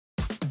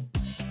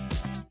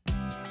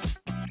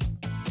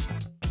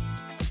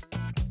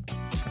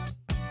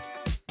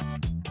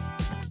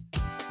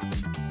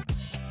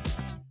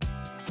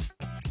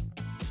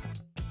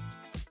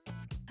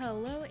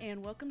Hello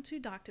and welcome to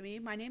Doc to Me.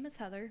 My name is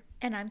Heather.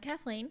 And I'm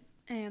Kathleen.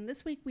 And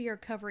this week we are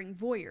covering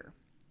Voyeur.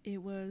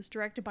 It was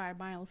directed by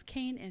Miles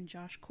Kane and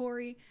Josh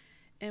Corey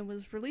and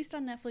was released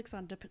on Netflix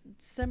on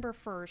December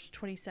 1st,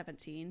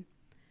 2017.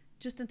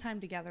 Just in time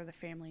to gather the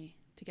family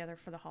together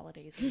for the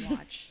holidays and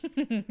watch.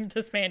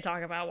 This man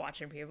talk about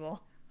watching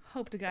people.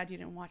 Hope to God you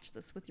didn't watch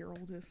this with your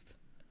oldest.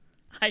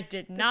 I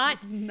did not.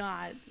 This is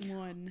not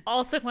one.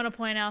 Also want to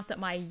point out that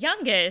my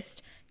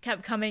youngest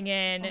kept coming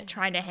in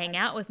trying to hang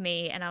out with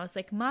me, and I was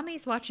like,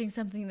 Mommy's watching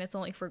something that's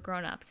only for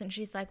grown-ups. And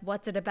she's like,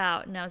 what's it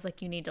about? And I was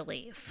like, you need to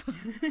leave.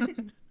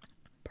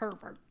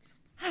 Perverts.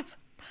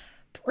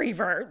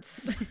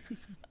 Preverts.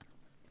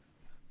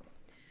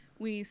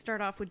 We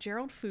start off with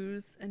Gerald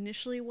Foos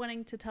initially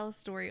wanting to tell a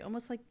story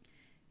almost like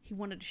he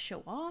wanted to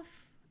show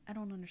off. I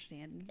don't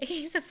understand.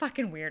 He's a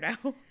fucking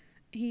weirdo.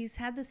 He's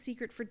had the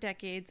secret for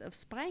decades of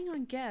spying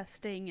on guests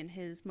staying in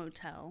his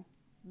motel.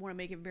 Want to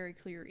make it very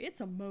clear,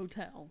 it's a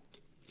motel.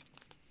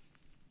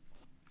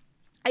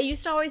 I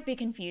used to always be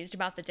confused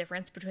about the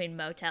difference between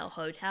motel,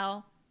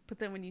 hotel. But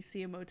then when you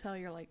see a motel,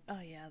 you're like, oh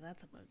yeah,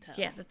 that's a motel.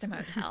 Yeah, that's a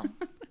motel.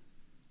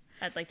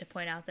 I'd like to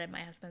point out that my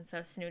husband's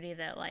so snooty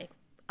that, like,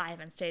 I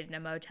haven't stayed in a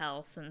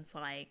motel since,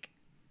 like,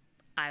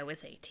 I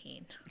was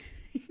 18.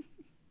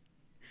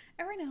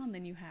 Every now and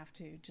then you have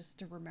to, just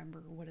to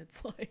remember what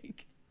it's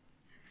like.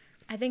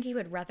 I think he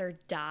would rather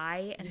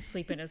die and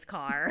sleep in his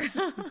car.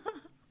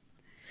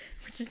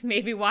 Which is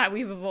maybe why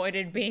we've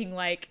avoided being,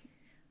 like,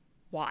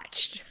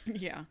 watched.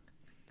 Yeah.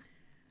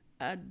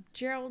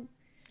 Gerald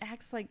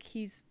acts like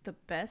he's the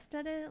best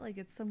at it. Like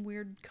it's some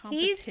weird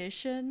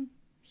competition.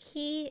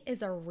 He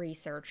is a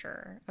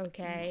researcher,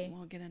 okay?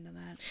 We'll get into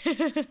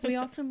that. We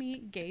also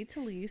meet Gay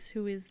Talese,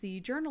 who is the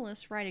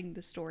journalist writing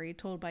the story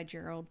told by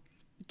Gerald.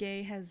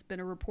 Gay has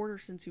been a reporter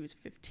since he was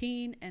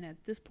 15, and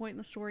at this point in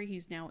the story,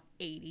 he's now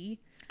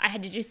 80. I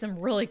had to do some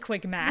really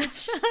quick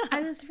math. I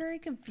was very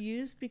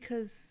confused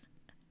because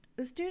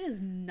this dude is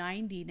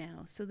 90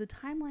 now, so the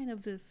timeline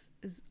of this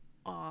is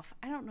off.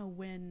 I don't know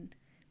when.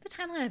 The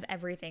timeline of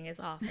everything is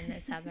off in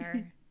this,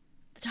 Heather.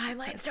 The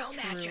timelines don't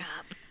match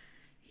up.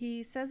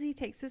 He says he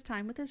takes his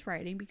time with his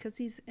writing because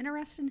he's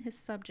interested in his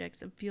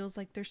subjects and feels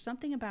like there's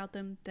something about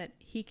them that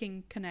he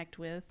can connect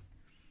with.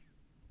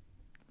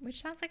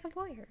 Which sounds like a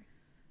voyeur.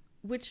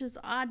 Which is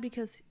odd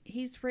because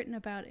he's written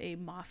about a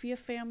mafia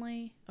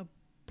family, a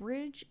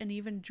bridge, and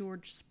even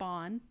George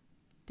Spahn,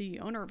 the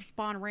owner of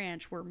Spahn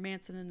Ranch, where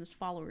Manson and his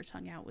followers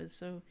hung out with.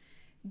 So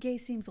Gay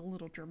seems a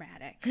little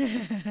dramatic.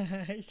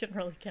 You can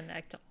really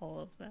connect to all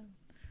of them.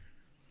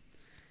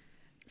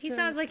 He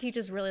sounds like he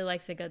just really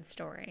likes a good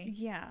story.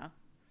 Yeah.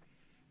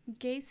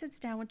 Gay sits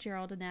down with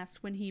Gerald and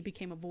asks when he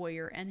became a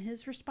voyeur, and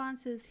his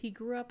response is he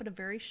grew up in a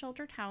very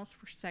sheltered house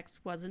where sex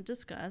wasn't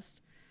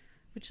discussed.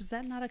 Which, is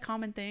that not a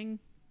common thing?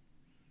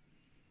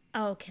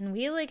 Oh, can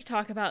we, like,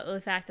 talk about the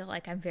fact that,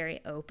 like, I'm very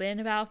open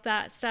about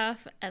that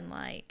stuff? And,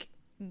 like,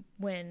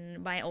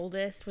 when my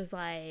oldest was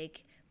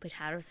like, but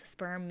how does the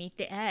sperm meet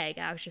the egg?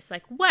 I was just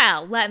like,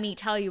 well, let me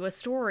tell you a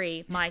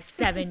story, my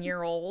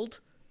 7-year-old.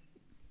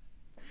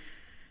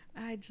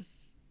 I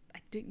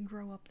didn't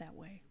grow up that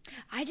way.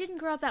 I didn't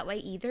grow up that way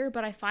either,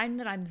 but I find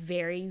that I'm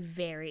very,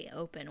 very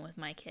open with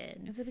my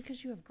kids. Is it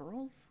because you have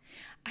girls?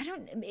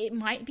 It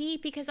might be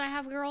because I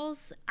have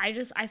girls.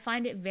 I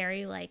find it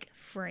very, like,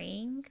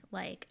 freeing.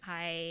 Like,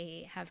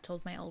 I have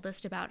told my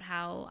oldest about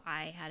how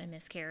I had a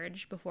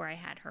miscarriage before I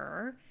had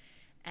her.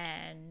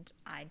 And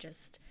I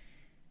just,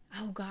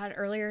 oh God,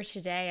 earlier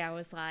today I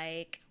was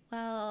like,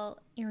 well,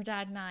 your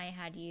dad and I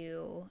had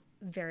you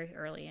very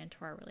early into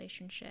our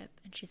relationship.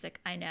 And she's like,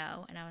 I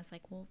know. And I was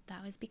like, well,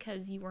 that was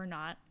because you were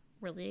not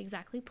really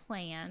exactly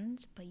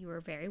planned, but you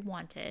were very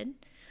wanted.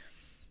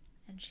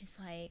 And she's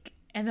like,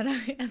 and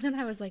then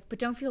I was like, but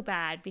don't feel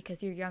bad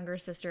because your younger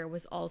sister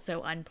was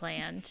also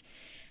unplanned.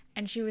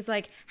 And she was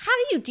like, how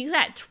do you do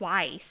that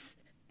twice?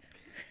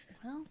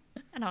 Well,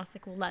 and I was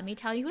like, well, let me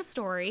tell you a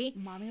story.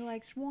 Mommy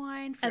likes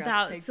wine.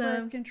 About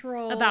birth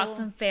control. About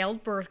some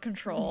failed birth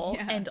control.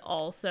 Yeah. And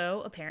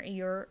also, apparently,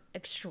 you're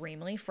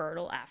extremely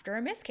fertile after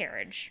a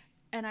miscarriage.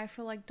 And I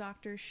feel like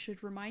doctors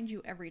should remind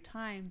you every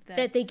time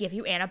that they give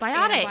you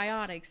antibiotics.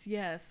 Antibiotics,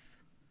 yes.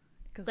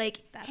 Because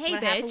like, that's hey,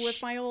 what bitch. happened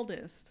with my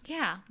oldest.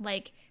 Yeah,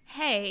 like,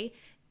 hey,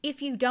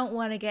 if you don't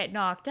want to get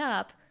knocked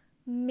up,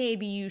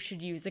 maybe you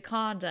should use a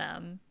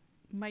condom.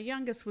 My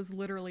youngest was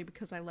literally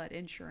because I let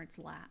insurance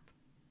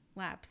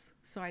lapse,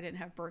 so I didn't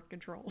have birth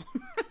control.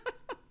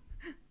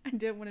 I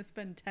didn't want to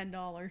spend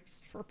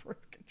 $10 for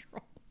birth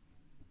control.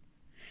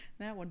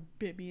 That one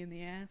bit me in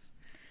the ass.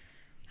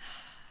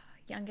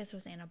 Youngest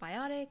was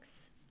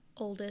antibiotics.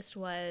 Oldest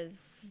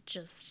was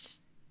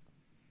just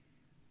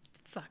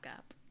fuck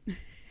up.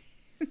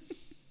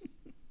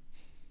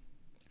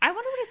 I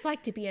wonder what it's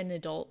like to be an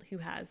adult who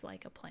has,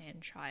 like, a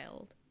planned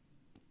child.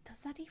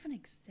 Does that even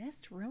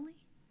exist,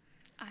 really?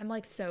 I'm,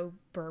 like, so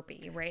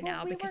burpy right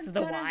now because of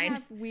the wine.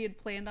 wine. We had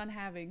planned on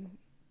having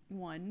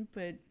one,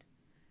 but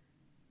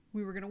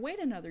we were going to wait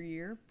another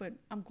year, but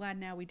I'm glad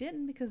now we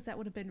didn't, because that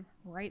would have been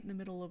right in the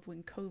middle of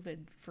when COVID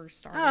first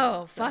started.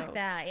 Oh, So fuck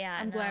that. Yeah.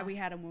 I'm glad we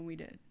had him when we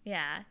did.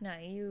 Yeah. No,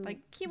 you. Like,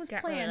 he was got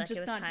planned, really lucky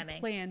just with not timing.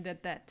 planned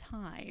at that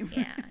time.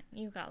 Yeah.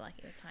 You got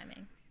lucky with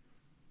timing.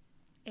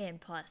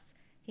 And plus,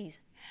 he's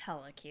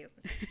hella cute.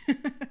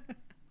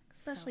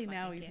 Especially So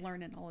now fucking he's cute.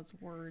 learning all his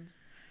words.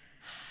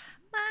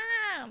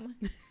 Mom!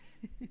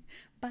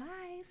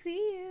 Bye, see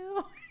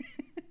you.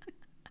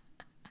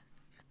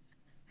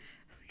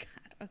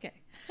 God, okay.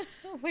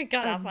 We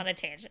got off on a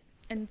tangent.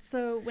 And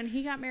so when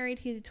he got married,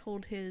 he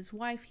told his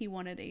wife he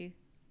wanted a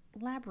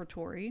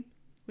laboratory,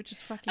 which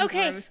is fucking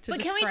Okay, gross to but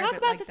can we describe talk it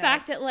about like the that.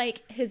 fact that,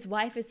 like, his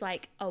wife is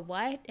like, a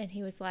what? And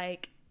he was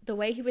like, the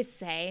way he was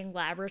saying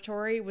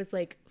laboratory was,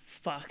 like,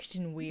 fucked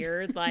and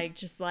weird, like,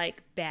 just,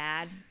 like,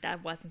 bad.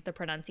 That wasn't the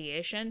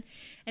pronunciation.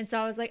 And so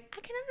I was like,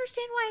 I can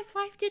understand why his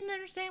wife didn't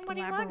understand what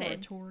he wanted.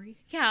 Laboratory.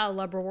 Yeah,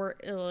 laboratory.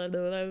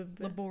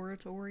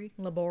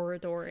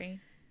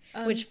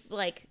 Which,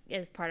 like,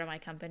 is part of my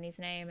company's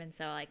name. And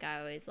so, like, I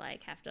always,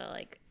 like, have to,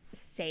 like,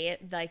 say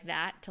it like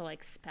that to,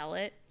 like, spell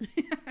it.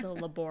 It's a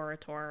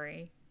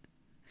laboratory.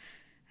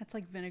 That's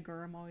like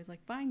vinegar. I'm always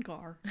like,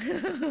 Vinegar.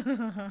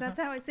 'Cause that's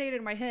how I say it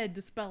in my head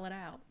to spell it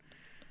out.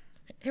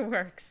 It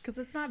works. Because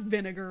it's not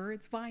vinegar,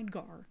 it's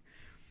Vinegar.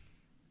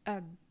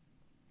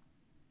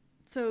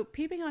 So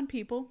peeping on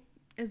people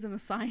isn't a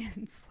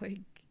science.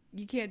 Like,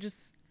 you can't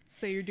just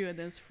say you're doing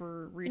this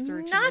for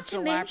research. Not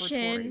to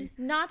mention,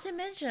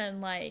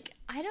 like,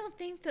 I don't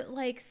think that,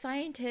 like,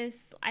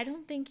 scientists, I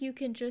don't think you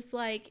can just,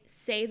 like,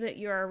 say that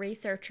you're a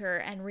researcher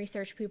and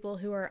research people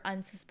who are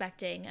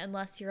unsuspecting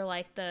unless you're,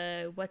 like,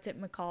 the, what's it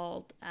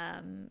called,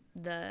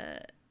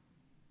 the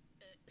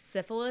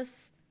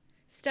syphilis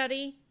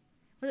study.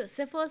 Was it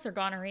syphilis or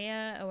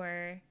gonorrhea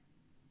or...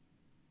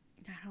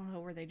 I don't know,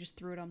 where they just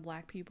threw it on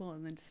black people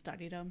and then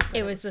studied them.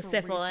 It was the for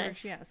syphilis.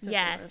 research. Yeah, syphilis.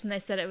 Yes, and they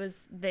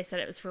said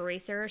it was for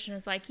research, and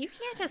it's like, you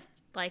can't just,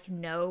 like,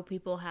 know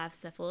people have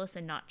syphilis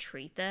and not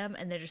treat them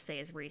and then just say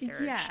it's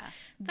research. Yeah,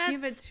 That's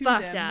give it to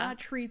fucked them, up. not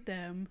treat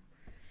them.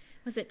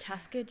 Was it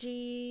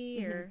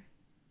Tuskegee or...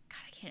 God,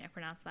 I can't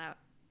pronounce that.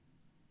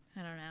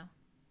 I don't know.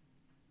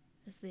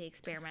 This is the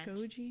experiment.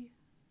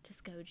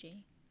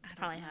 Tuskegee. That's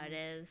probably how it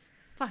is.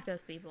 Fuck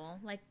those people.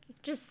 Like,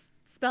 just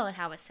spell it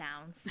how it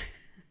sounds.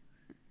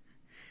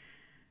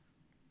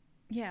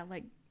 Yeah,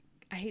 like,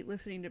 I hate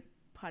listening to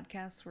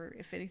podcasts where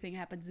if anything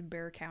happens in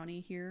Bear County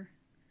here,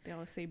 they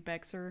always say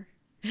Bexar.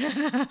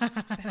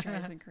 That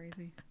drives me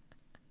crazy.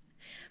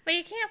 But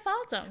you can't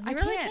fault them. You I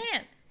really can't.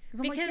 can't.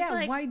 I'm like,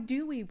 yeah, why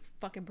do we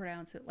fucking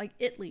pronounce it? Like,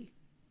 Italy.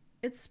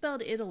 It's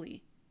spelled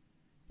Italy.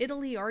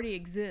 Italy already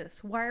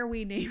exists. Why are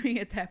we naming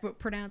it that but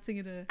pronouncing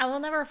it a... I will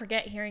never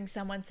forget hearing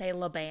someone say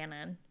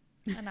Lebanon.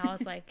 And I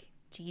was like,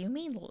 do you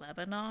mean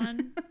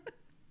Lebanon?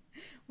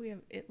 We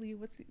have Italy.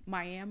 What's the...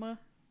 Miami?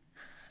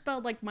 It's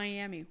spelled like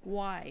Miami.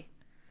 Why?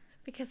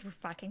 Because we're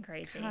fucking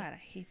crazy. God,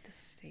 I hate this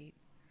state.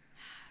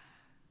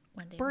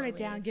 One day Burn we'll it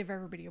down, leave. give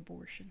everybody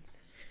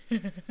abortions.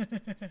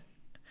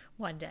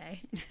 One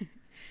day.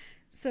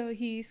 So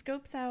he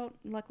scopes out,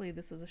 luckily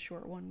this is a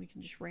short one, we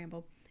can just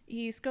ramble.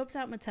 He scopes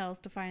out motels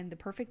to find the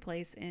perfect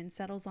place and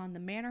settles on the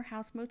Manor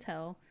House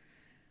Motel.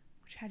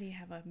 Which, how do you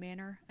have a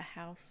manor, a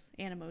house,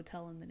 and a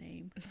motel in the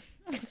name?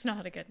 It's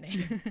not a good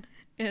name.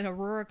 In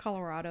Aurora,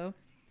 Colorado.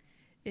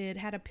 It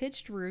had a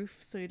pitched roof,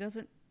 so he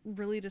doesn't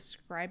really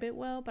describe it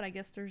well, but I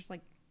guess there's,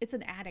 like, it's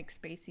an attic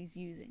space he's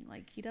using.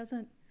 Like, he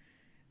doesn't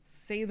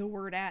say the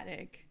word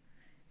attic.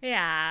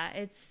 Yeah,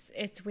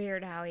 it's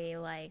weird how he,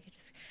 like,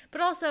 just,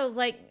 but also,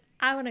 like,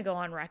 I want to go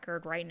on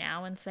record right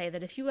now and say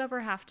that if you ever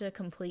have to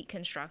complete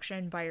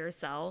construction by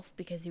yourself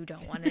because you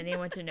don't want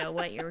anyone to know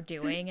what you're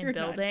doing and You're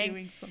building, not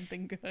doing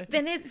something good.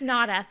 then it's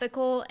not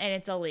ethical and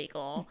it's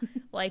illegal.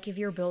 Like, if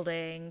you're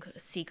building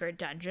secret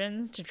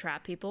dungeons to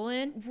trap people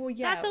in, Well,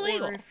 yeah, that's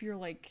illegal. or if you're,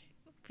 like,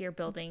 If you're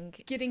building...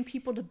 getting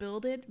people to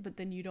build it, but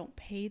then you don't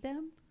pay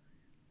them,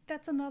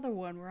 that's another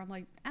one where I'm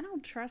like, I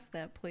don't trust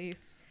that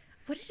place.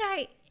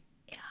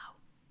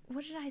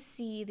 What did I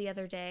see the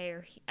other day?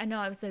 I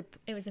know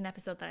it was an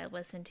episode that I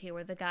listened to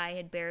where the guy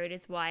had buried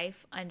his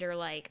wife under,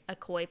 like, a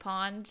koi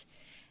pond,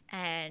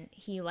 and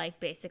he,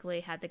 like, basically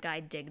had the guy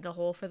dig the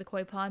hole for the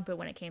koi pond, but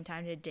when it came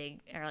time to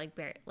dig or, like,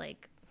 bury,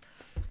 like,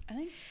 I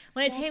think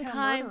when it Small came Town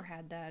time, Murder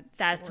had that.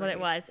 that's what story. it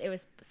was. It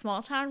was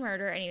Small Town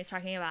Murder, and he was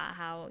talking about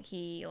how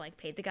he, like,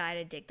 paid the guy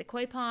to dig the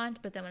koi pond,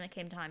 but then when it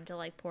came time to,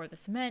 like, pour the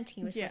cement,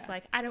 he was just Yeah.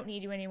 like, I don't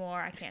need you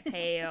anymore. I can't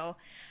pay you. I'm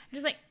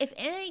just like, if at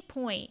any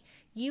point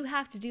you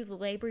have to do the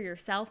labor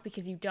yourself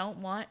because you don't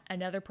want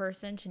another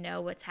person to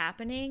know what's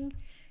happening,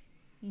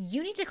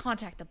 you need to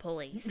contact the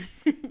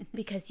police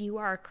because you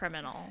are a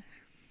criminal.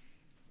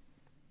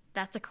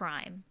 That's a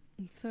crime.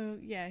 So,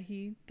 yeah,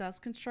 he does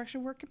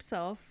construction work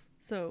himself.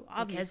 So, Because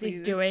obviously, he's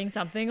doing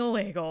something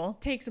illegal.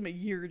 it takes him a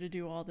year to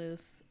do all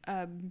this.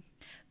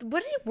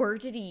 What word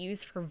did he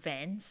use for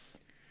vents?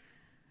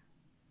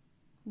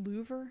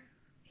 Louver?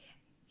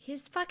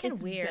 He's fucking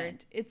It's weird.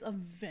 Vent. It's a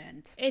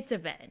vent. It's a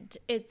vent.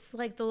 It's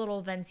like the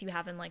little vents you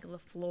have in, like, the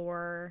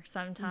floor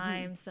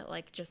sometimes that,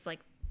 like, just, like,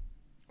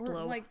 Or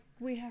blow. like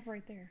we have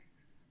right there.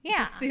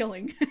 Yeah. The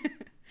ceiling.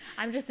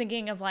 I'm just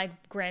thinking of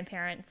like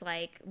grandparents,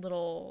 like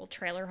little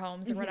trailer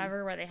homes or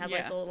whatever, where they had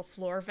like the little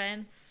floor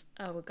vents.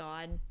 Oh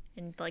God.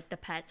 And like the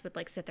pets would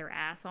like sit their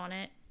ass on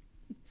it.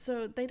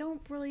 So they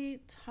don't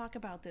really talk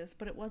about this,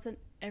 but it wasn't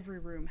every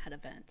room had a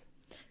vent.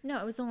 No,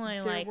 it was only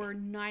there were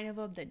 9 of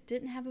them that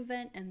didn't have a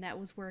vent, and that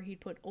was where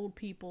he'd put old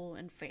people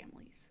and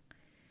families.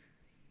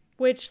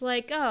 Which,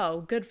 like,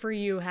 oh, good for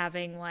you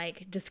having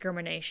like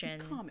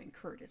discrimination. Common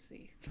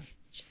courtesy.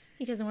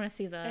 He doesn't want to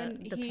see the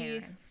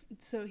parents.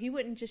 So he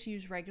wouldn't just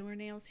use regular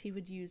nails. He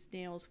would use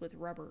nails with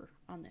rubber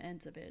on the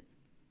ends of it.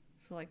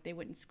 So like they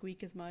wouldn't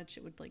squeak as much.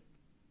 It would like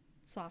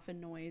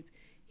soften noise.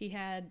 He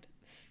had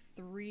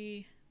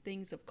 3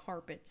 things of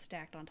carpet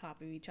stacked on top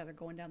of each other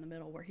going down the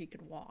middle where he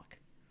could walk.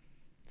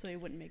 So he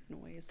wouldn't make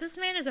noise. This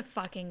man is a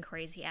fucking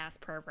crazy ass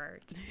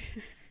pervert.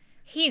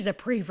 He's a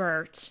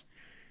prevert.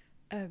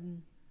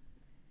 And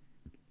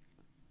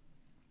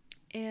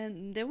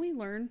then we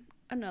learn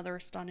another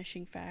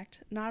astonishing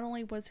fact. Not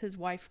only was his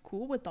wife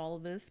cool with all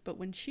of this, but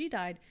when she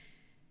died,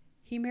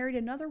 he married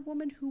another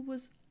woman who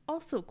was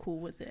also cool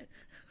with it.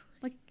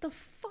 Like, the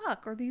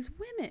fuck are these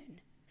women?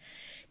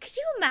 Could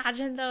you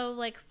imagine, though,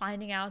 like,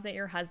 finding out that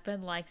your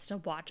husband likes to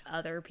watch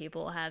other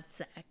people have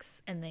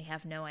sex and they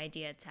have no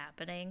idea it's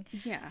happening?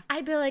 Yeah.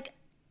 I'd be like,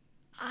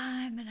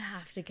 I'm gonna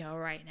have to go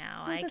right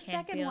now. Well, the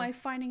second wife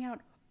finding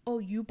out, oh,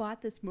 you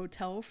bought this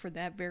motel for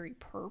that very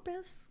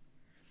purpose?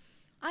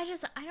 I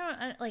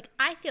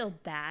feel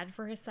bad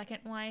for his second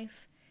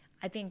wife.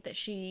 I think that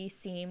she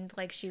seemed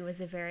like she was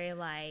a very,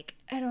 like...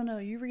 I don't know.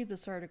 You read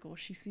this article,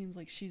 she seems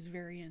like she's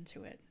very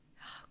into it.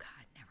 Oh,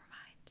 God, never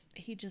mind.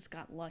 He just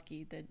got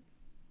lucky that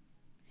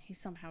he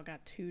somehow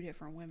got 2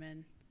 different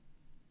women.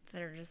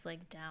 That are just,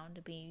 like, down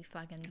to be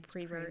fucking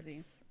preverts.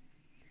 Crazy.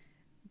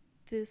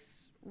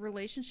 This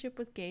relationship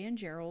with Gay and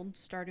Gerald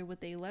started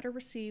with a letter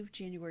received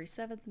January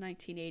 7th,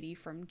 1980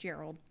 from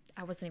Gerald.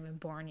 I wasn't even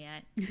born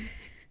yet.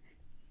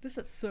 This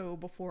is so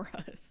before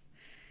us.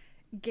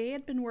 Gay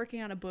had been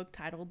working on a book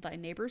titled Thy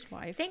Neighbor's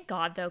Wife. Thank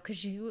God, though,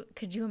 could you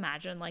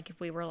imagine, like, if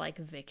we were, like,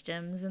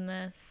 victims in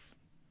this?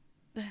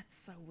 That's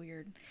so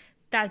weird.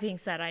 That being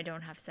said, I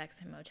don't have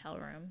sex in motel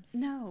rooms.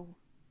 No.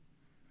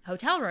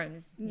 Hotel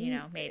rooms,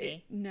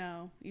 maybe.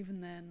 No, even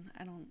then,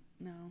 I don't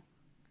know.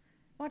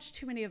 Watch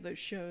too many of those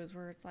shows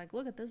where it's like,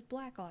 look at this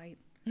black light.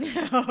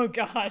 Oh,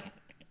 God.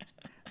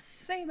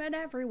 Semen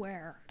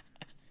everywhere.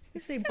 They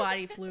say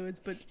body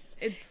fluids, but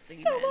it's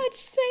semen. So much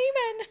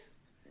semen.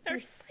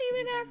 There's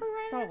semen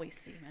everywhere. It's always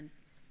semen.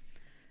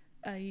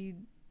 He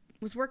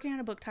was working on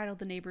a book titled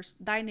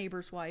Thy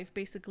Neighbor's Wife,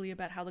 basically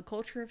about how the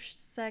culture of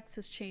sex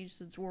has changed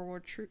since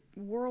World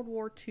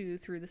War II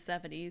through the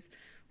 70s,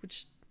 which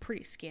is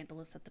pretty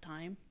scandalous at the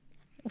time.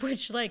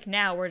 Which, like,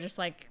 now we're just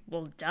like,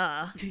 well,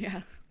 duh.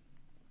 Yeah.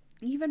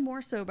 Even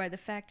more so by the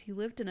fact he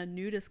lived in a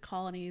nudist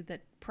colony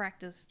that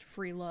practiced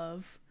free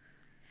love.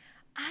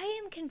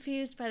 I am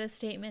confused by the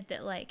statement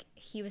that, like,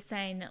 he was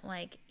saying that,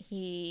 like,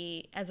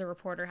 he, as a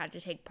reporter, had to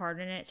take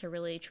part in it to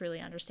really, truly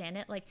understand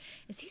it. Like,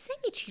 is he saying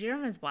he cheated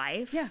on his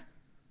wife? Yeah.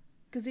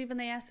 Because even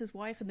they asked his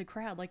wife in the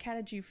crowd, like, how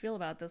did you feel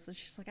about this? And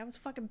she's like, I was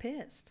fucking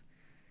pissed.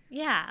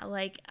 Yeah,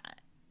 like...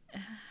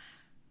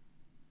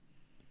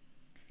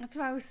 That's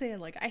what I was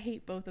saying. Like, I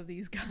hate both of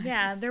these guys.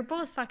 Yeah, they're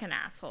both fucking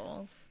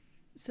assholes.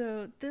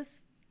 So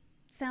this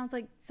sounds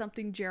like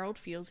something Gerald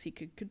feels he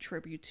could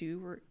contribute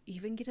to or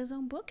even get his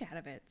own book out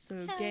of it.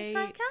 So yeah, Gay... It's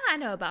like, I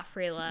know about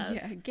free love.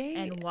 Yeah, Gay...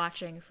 And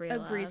watching free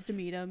love. Agrees to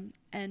meet him,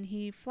 and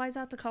he flies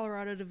out to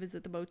Colorado to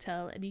visit the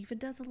motel and even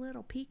does a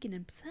little peeking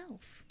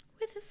himself.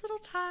 With his little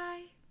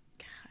tie.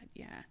 God,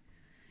 yeah.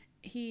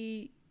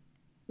 He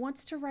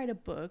wants to write a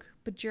book,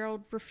 but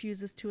Gerald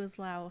refuses to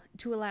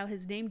allow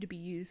his name to be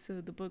used, so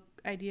the book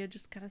idea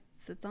just kind of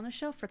sits on a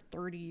shelf for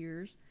 30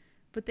 years.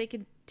 But they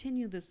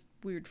continue this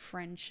weird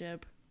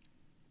friendship.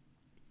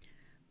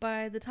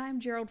 By the time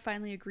Gerald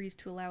finally agrees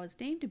to allow his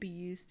name to be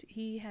used,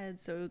 he had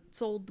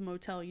sold the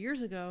motel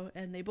years ago,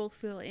 and they both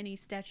feel any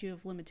statute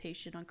of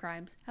limitation on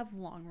crimes have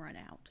long run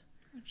out.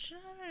 Which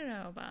I don't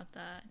know about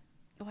that.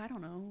 Oh, I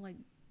don't know. Like,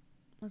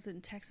 was it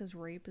in Texas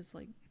rape is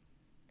like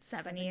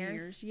 7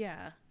 years?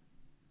 Yeah.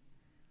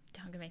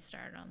 Don't get me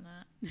started on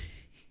that.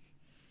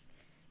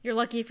 You're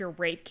lucky if your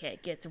rape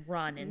kit gets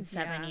run in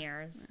 7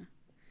 years.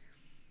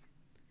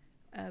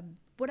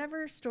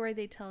 Whatever story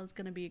they tell is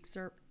going to be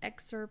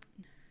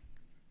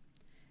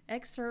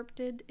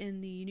excerpted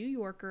in the New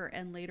Yorker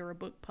and later a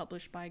book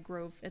published by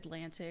Grove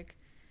Atlantic.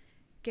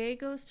 Gay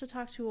goes to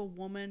talk to a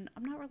woman.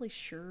 I'm not really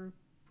sure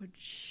what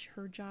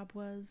her job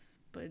was,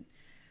 but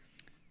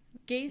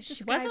she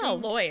wasn't a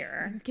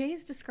lawyer.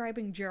 Gay's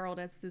describing Gerald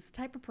as this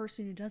type of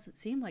person who doesn't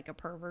seem like a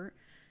pervert.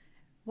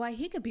 Why,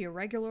 he could be a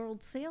regular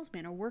old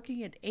salesman or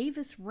working at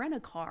Avis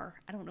Rent-A-Car.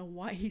 I don't know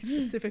why he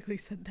specifically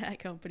said that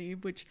company,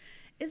 which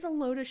is a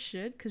load of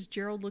shit because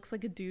Gerald looks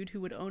like a dude who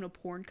would own a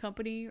porn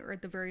company or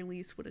at the very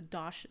least would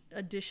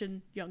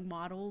audition young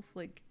models.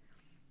 Like,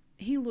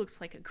 he looks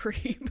like a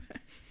creep.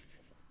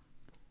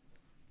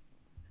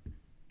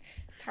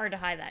 It's hard to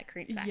hide that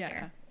creep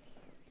factor.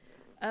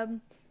 Yeah.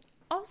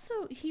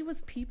 Also, he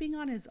was peeping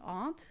on his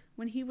aunt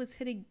when he was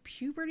hitting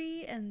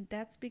puberty, and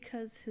that's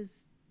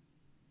because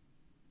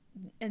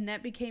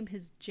that became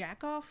his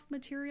jack-off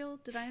material.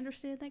 Did I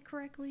understand that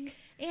correctly?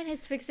 And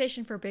his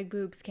fixation for big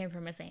boobs came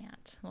from his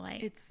aunt.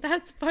 Like,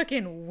 that's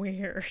fucking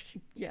weird.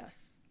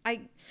 Yes.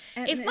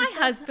 If my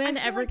husband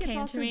ever came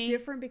to me... It's also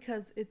different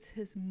because it's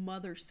his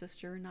mother's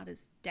sister, not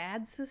his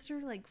dad's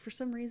sister. Like, for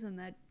some reason,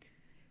 that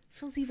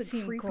feels even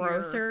creepier.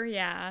 Grosser,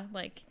 yeah.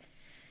 Like...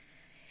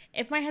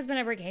 If my husband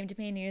ever came to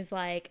me and he was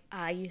like,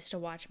 I used to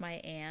watch my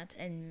aunt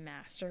and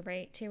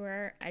masturbate to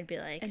her, I'd be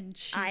like, and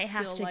she's I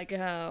have to like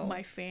go.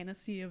 My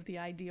fantasy of the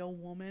ideal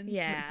woman.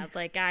 Yeah,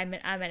 like I'm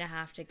gonna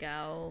have to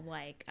go.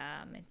 Like,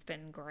 it's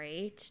been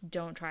great.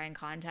 Don't try and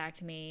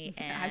contact me.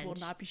 And I will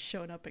not be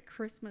showing up at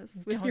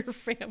Christmas with your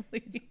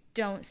family.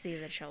 Don't see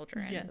the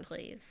children, yes.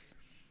 Please.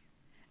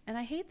 And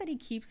I hate that he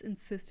keeps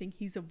insisting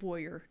he's a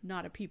voyeur,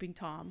 not a peeping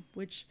Tom,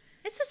 which...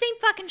 It's the same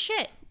fucking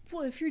shit.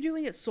 Well, if you're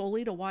doing it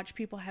solely to watch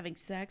people having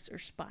sex or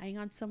spying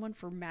on someone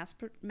for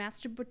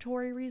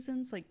masturbatory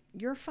reasons, like,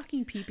 you're a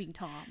fucking peeping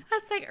Tom.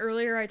 That's like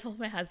earlier I told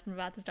my husband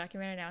about this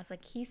documentary, and I was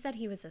like, he said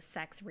he was a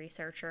sex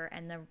researcher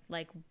and the,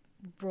 like,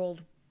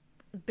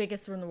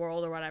 biggest in the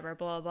world or whatever,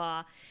 blah,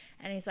 blah, blah.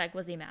 And he's like,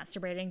 was he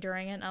masturbating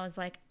during it? And I was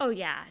like, oh,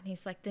 yeah. And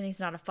he's like, then he's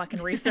not a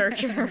fucking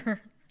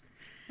researcher.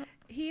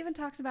 He even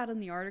talks about in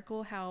the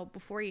article how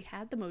before he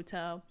had the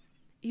motel,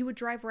 he would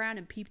drive around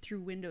and peep through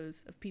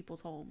windows of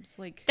people's homes.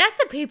 Like,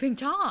 that's a peeping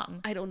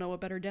Tom. I don't know a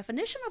better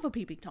definition of a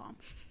peeping Tom.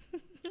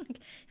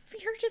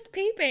 If you're just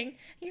peeping,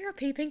 you're a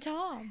peeping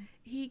Tom.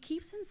 He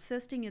keeps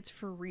insisting it's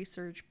for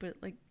research, but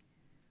like,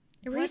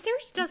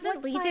 research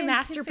doesn't lead to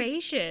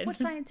masturbation. What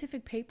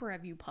scientific paper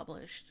have you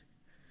published?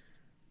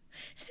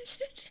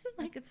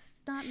 Like, it's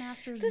not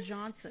Masters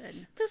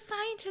Johnson. The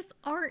scientists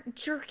aren't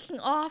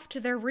jerking off to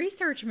their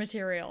research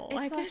material.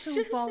 It's like,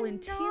 also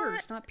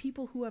volunteers, not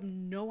people who have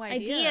no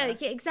idea.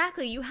 Yeah,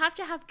 exactly. You have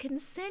to have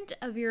consent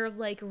of your,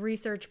 like,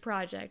 research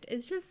project.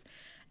 It's just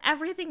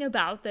everything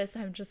about this.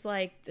 I'm just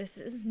like, this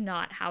is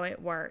not how it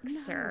works,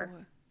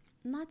 sir.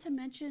 Not to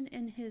mention,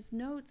 in his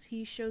notes,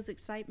 he shows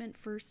excitement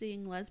for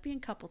seeing lesbian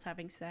couples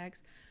having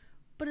sex,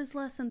 but is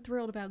less than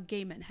thrilled about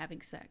gay men having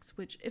sex,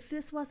 which, if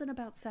this wasn't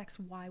about sex,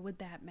 why would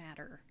that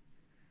matter?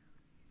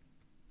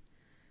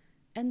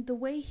 And the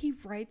way he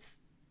writes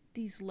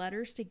these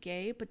letters to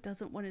Gay but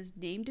doesn't want his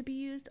name to be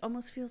used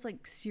almost feels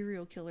like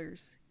serial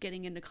killers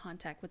getting into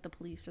contact with the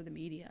police or the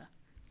media.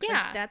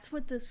 Yeah. Like, that's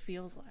what this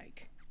feels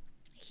like.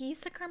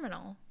 He's a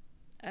criminal.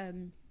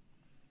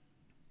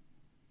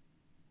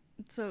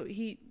 So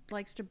he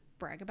likes to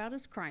brag about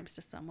his crimes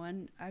to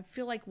someone. I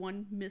feel like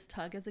one missed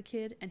hug as a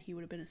kid and he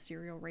would have been a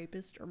serial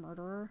rapist or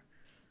murderer.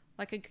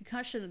 Like a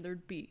concussion and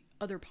there'd be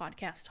other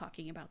podcasts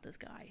talking about this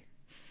guy.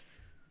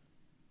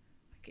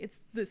 Like,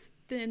 it's this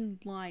thin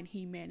line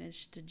he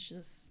managed to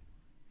just...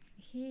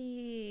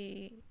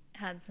 He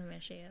had some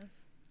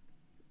issues.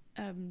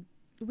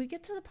 We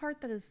get to the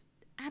part that is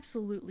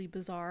absolutely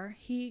bizarre.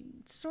 He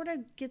sort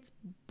of gets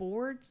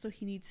bored, so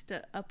he needs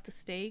to up the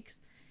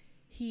stakes.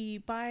 He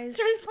buys...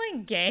 Starts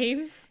playing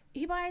games.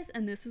 He buys,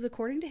 and this is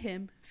according to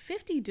him,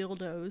 50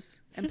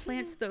 dildos and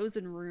plants those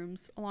in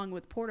rooms along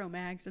with porno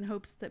mags in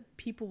hopes that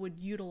people would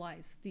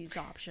utilize these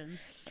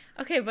options.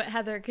 Okay, but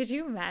Heather, could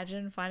you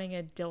imagine finding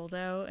a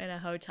dildo in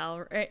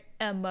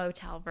a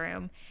motel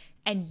room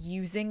and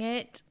using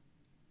it?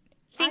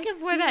 Think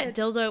of where that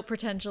dildo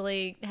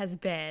potentially has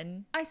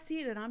been. I see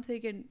it, and I'm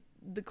thinking,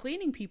 the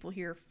cleaning people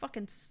here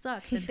fucking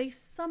suck that they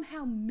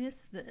somehow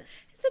miss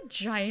this. It's a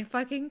giant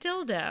fucking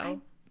dildo. I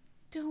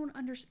don't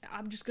understand.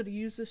 I'm just going to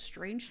use this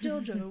strange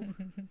dildo.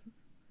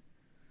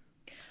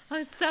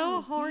 I'm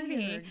so horny.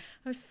 Weird.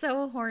 I'm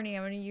so horny.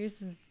 I'm going to use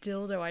this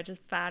dildo I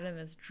just found in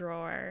this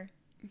drawer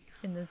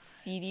in this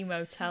seedy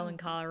motel in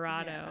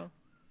Colorado. Yeah.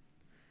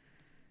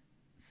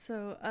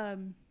 So,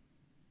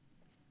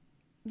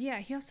 yeah,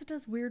 he also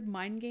does weird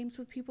mind games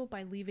with people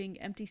by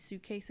leaving empty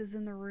suitcases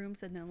in their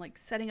rooms and then, like,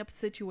 setting up a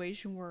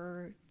situation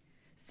where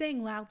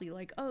saying loudly,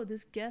 like, oh,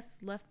 this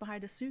guest left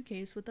behind a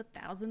suitcase with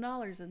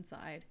 $1,000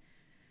 inside.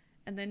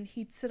 And then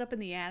he'd sit up in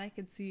the attic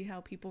and see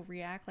how people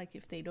react, like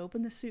if they'd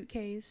open the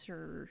suitcase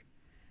or...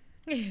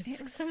 It's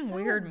like some so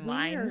weird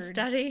mind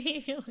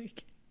study.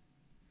 Like,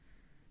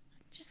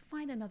 just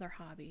find another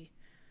hobby.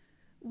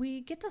 We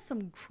get to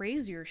some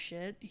crazier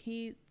shit.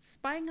 He's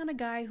spying on a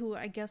guy who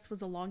I guess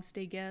was a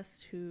long-stay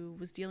guest who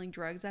was dealing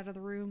drugs out of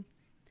the room.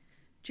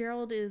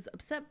 Gerald is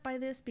upset by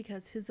this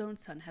because his own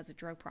son has a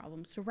drug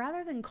problem. So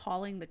rather than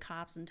calling the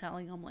cops and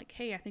telling them, like,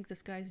 hey, I think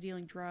this guy's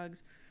dealing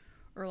drugs...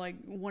 Or, like,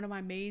 one of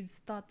my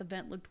maids thought the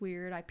vent looked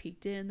weird. I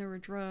peeked in. There were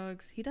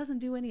drugs. He doesn't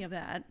do any of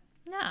that.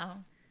 No.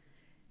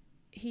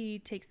 He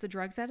takes the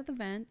drugs out of the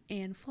vent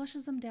and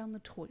flushes them down the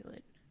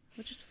toilet,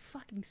 which is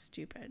fucking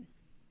stupid.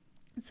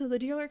 So the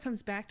dealer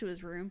comes back to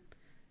his room,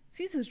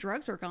 sees his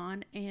drugs are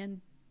gone, and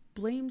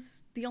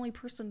blames the only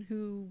person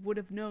who would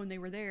have known they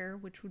were there,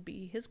 which would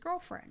be his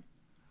girlfriend.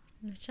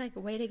 Which, like, a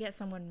way to get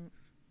someone...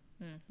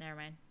 never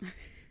mind.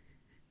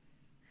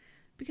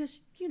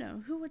 Because,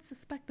 who would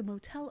suspect the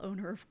motel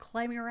owner of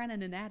climbing around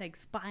in an attic,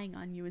 spying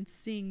on you and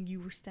seeing you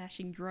were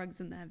stashing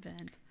drugs in that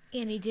vent?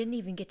 And he didn't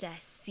even get to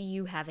see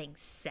you having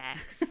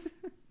sex.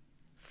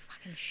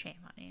 Fucking shame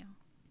on you.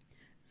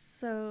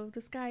 So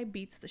this guy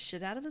beats the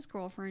shit out of his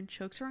girlfriend,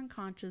 chokes her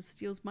unconscious,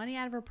 steals money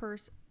out of her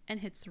purse,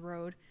 and hits the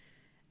road.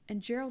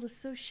 And Gerald is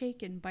so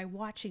shaken by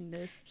watching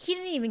this. He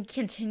didn't even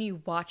continue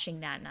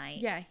watching that night.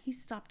 Yeah, he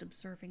stopped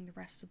observing the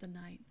rest of the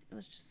night. It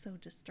was just so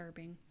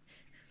disturbing.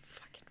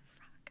 Fucking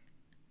fuck.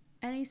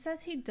 And he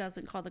says he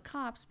doesn't call the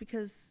cops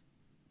because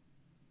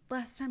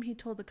last time he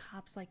told the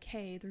cops, like,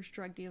 hey, there's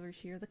drug dealers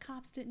here, the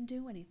cops didn't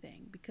do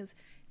anything because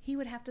he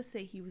would have to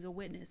say he was a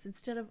witness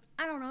instead of,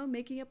 I don't know,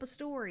 making up a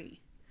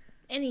story.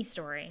 Any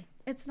story.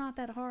 It's not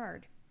that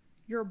hard.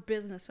 You're a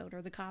business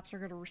owner. The cops are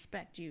going to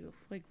respect you,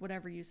 like,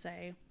 whatever you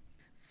say.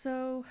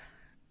 So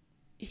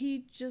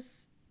he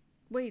just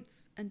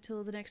waits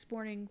until the next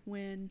morning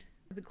when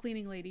the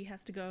cleaning lady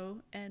has to go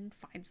and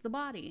finds the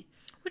body.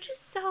 Which is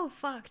so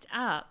fucked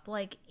up.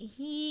 Like,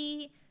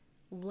 he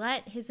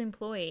let his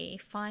employee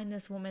find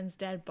this woman's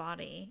dead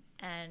body,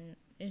 and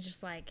it's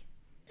just like,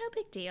 no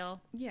big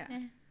deal. Yeah.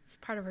 It's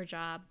part of her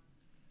job.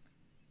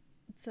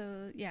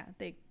 So, yeah,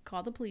 they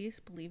call the police,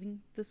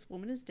 believing this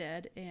woman is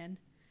dead, and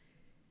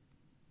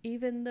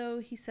even though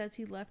he says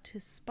he left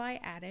his spy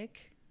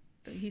attic,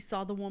 he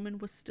saw the woman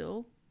was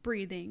still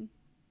breathing.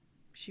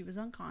 She was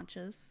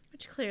unconscious.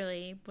 Which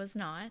clearly was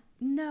not.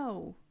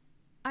 No.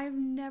 I've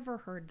never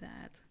heard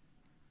that.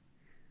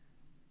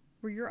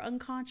 Where you're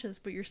unconscious,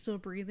 but you're still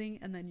breathing,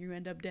 and then you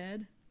end up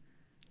dead?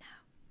 No.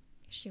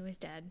 She was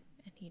dead,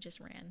 and he just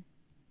ran.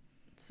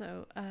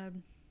 So,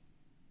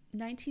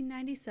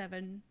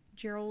 1997,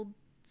 Gerald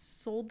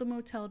sold the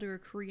motel to a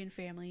Korean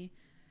family,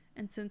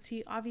 and since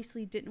he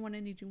obviously didn't want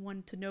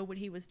anyone to know what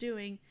he was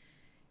doing,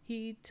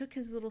 he took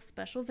his little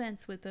special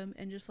vents with him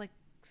and just, like,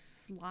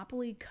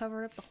 sloppily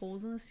covered up the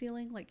holes in the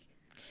ceiling. Like,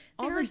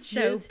 all They were the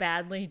so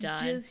badly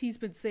done. jizz he's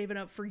been saving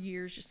up for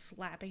years, just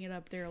slapping it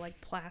up there like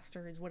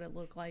plaster is what it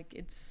looked like.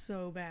 It's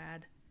so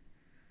bad.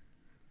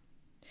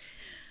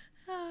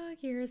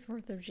 Years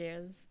worth of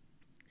jizz.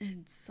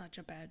 It's such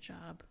a bad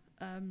job.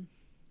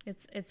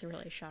 It's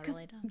really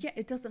shoddily done. Yeah,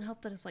 it doesn't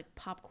help that it's like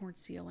popcorn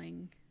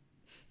ceiling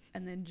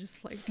and then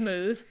just like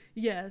Smooth.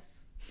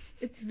 Yes.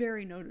 It's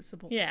very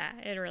noticeable. Yeah,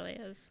 it really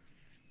is.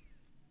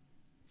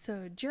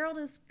 So Gerald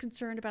is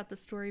concerned about the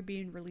story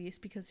being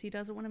released because he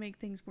doesn't want to make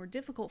things more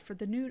difficult for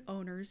the new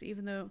owners,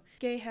 even though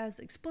Gay has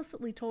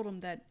explicitly told him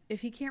that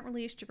if he can't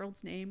release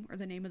Gerald's name or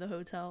the name of the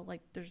hotel,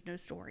 like, there's no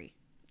story.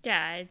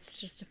 Yeah, it's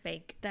just a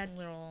fake That's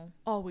little...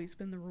 always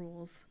been the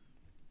rules.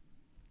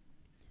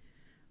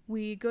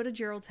 We go to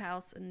Gerald's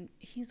house, and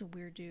he's a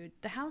weird dude.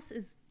 The house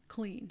is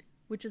clean,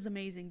 which is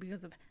amazing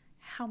because of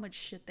how much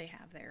shit they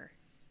have there.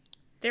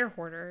 They're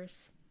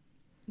hoarders.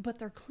 But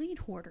they're clean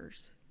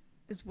hoarders,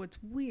 is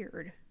what's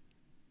weird.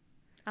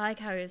 I like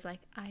how he was like,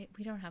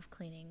 we don't have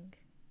cleaning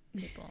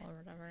people or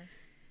whatever.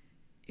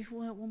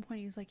 At one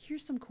point he's like,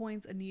 here's some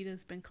coins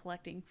Anita's been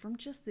collecting from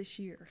just this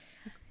year.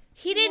 Like,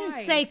 He didn't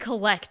why? say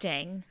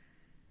collecting.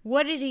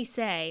 What did he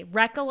say?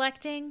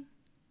 Recollecting?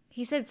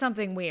 He said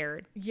something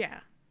weird.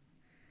 Yeah.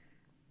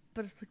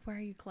 But it's like, why are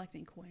you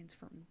collecting coins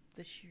from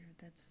this year?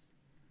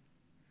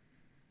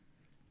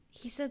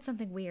 He said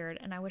something weird,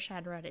 and I wish I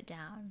had wrote it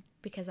down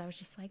because I was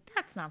just like,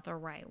 that's not the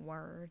right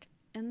word.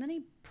 And then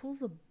he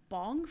pulls a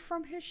bong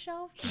from his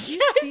shelf. Did you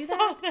I see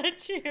saw that? that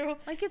too.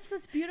 Like, it's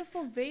this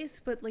beautiful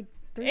vase, but like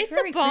there's It's a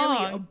very clearly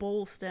bong. a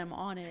bowl stem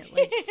on it.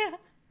 Like, Yeah.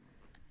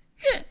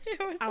 It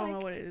was I don't like,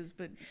 know what it is,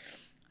 but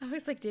I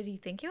was like, did he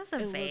think it was a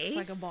it vase?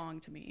 looks like a bong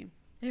to me.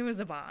 It was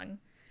a bong.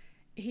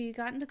 He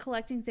got into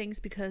collecting things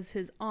because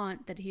his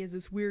aunt, that he has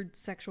this weird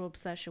sexual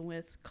obsession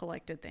with,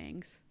 collected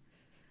things.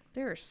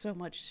 There is so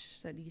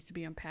much that needs to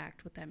be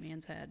unpacked with that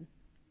man's head.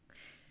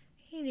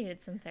 He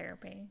needed some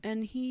therapy.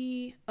 And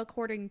he,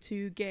 according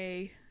to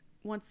Gay,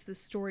 wants this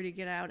story to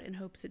get out in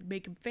hopes it'd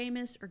make him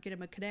famous or get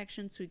him a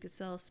connection so he could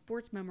sell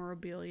sports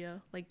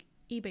memorabilia. Like,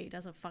 eBay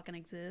doesn't fucking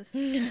exist.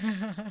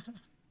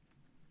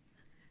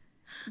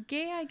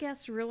 Gay, I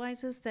guess,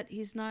 realizes that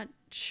he's not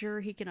sure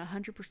he can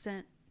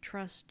 100%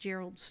 trust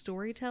Gerald's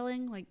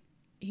storytelling. Like,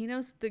 he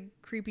knows the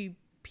creepy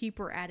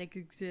peeper attic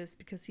exists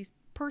because he's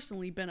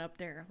personally been up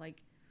there.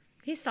 Like,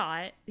 He saw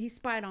it. he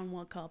spied on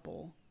one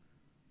couple,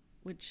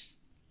 which,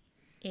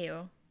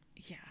 Ew.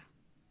 yeah.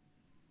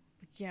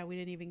 Yeah, we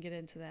didn't even get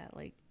into that.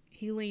 Like,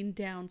 he leaned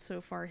down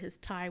so far his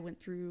tie went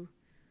through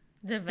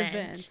The the vent.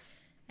 vents.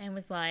 And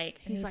was like,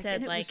 and He's he like, said,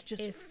 and it was like,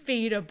 just- it's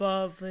feet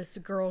above this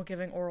girl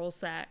giving oral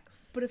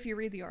sex. But if you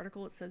read the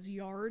article, it says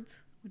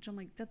yards, which I'm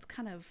like, that's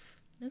kind of,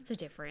 That's a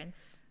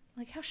difference.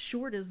 like, how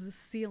short is the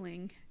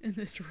ceiling in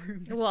this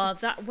room? That's Well, like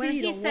that, when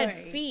feet he said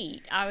away.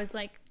 feet, I was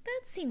like,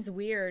 that seems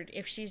weird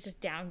if she's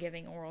just down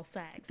giving oral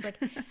sex. Like,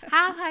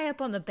 how high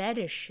up on the bed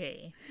is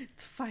she?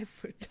 It's 5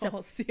 foot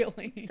tall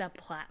ceiling. It's a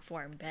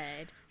platform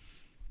bed.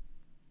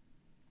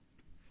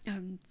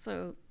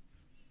 So,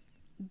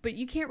 but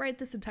you can't write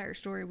this entire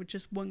story with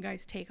just one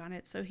guy's take on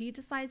it. So he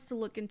decides to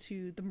look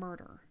into the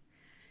murder.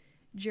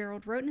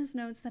 Gerald wrote in his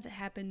notes that it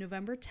happened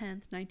November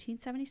 10th,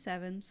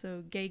 1977,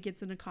 so Gay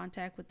gets into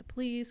contact with the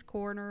police,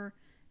 coroner,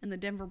 and the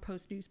Denver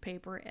Post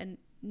newspaper, and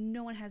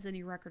no one has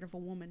any record of a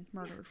woman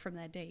murdered from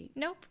that date.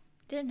 Nope,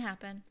 didn't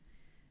happen.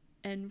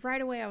 And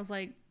right away I was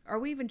like, are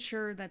we even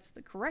sure that's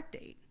the correct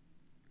date?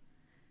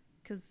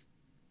 Because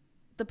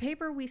the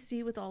paper we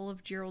see with all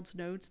of Gerald's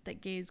notes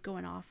that Gay's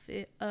going off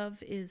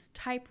of is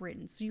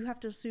typewritten, so you have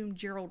to assume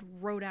Gerald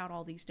wrote out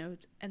all these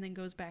notes and then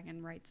goes back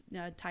and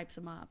types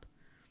them up.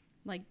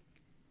 Like,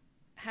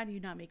 how do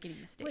you not make any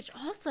mistakes? Which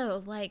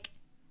also, like,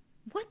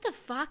 what the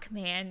fuck,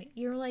 man?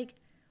 You're, like,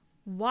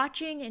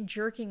 watching and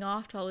jerking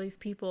off to all these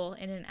people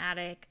in an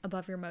attic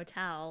above your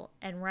motel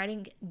and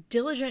writing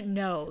diligent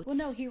notes. Well,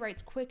 no, he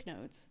writes quick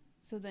notes.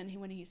 So then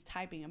when he's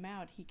typing them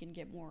out, he can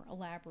get more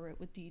elaborate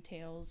with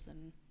details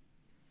and...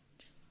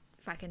 Just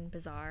fucking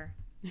bizarre.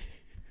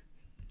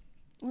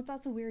 Well, it's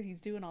also weird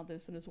he's doing all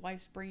this and his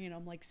wife's bringing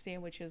him, like,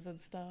 sandwiches and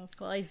stuff.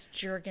 Well, he's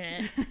jerking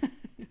it.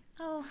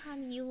 Oh,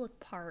 honey, you look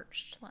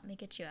parched. Let me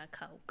get you a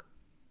Coke.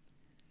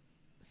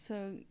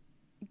 So,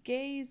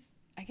 Gay's,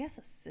 I guess,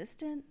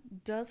 assistant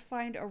does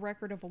find a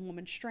record of a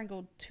woman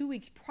strangled 2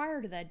 weeks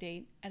prior to that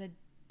date at a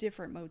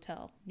different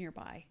motel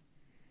nearby.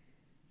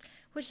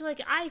 Which,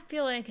 like, I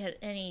feel like at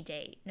any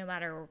date, no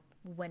matter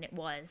when it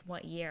was,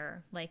 what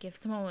year, like, if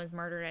someone was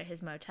murdered at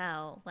his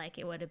motel, like,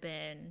 it would have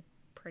been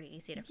pretty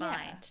easy to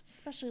find.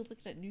 Especially looking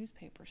at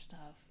newspaper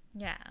stuff.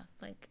 Yeah,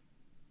 like,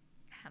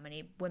 how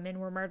many women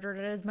were murdered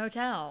at his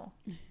motel?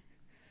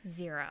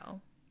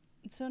 0.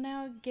 So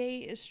now Gay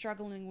is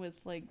struggling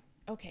with, like,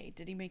 okay,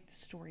 did he make the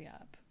story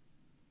up?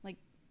 Like,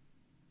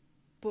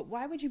 but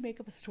why would you make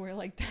up a story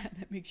like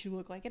that makes you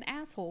look like an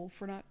asshole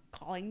for not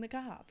calling the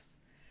cops?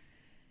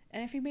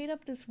 And if he made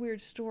up this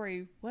weird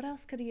story, what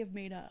else could he have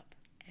made up?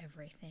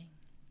 Everything.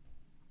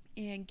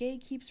 And Gay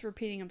keeps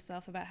repeating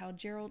himself about how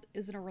Gerald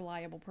isn't a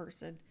reliable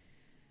person.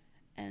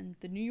 And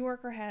the New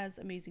Yorker has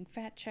amazing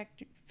fact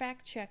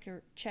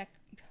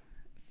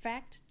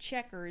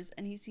checkers,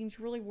 and he seems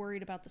really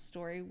worried about the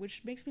story,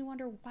 which makes me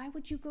wonder, why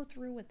would you go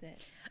through with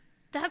it?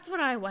 That's what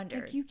I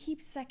wondered. Like, you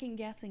keep second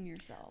guessing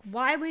yourself.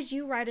 Why would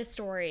you write a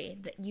story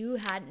that you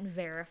hadn't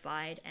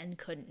verified and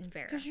couldn't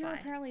verify? Because you're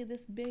apparently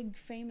this big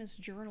famous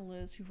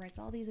journalist who writes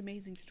all these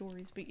amazing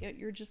stories, but yet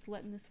you're just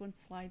letting this one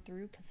slide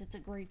through because it's a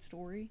great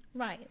story.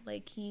 Right.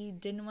 Like, he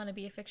didn't want to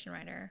be a fiction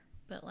writer,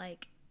 but,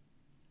 like,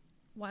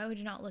 why would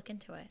you not look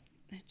into it?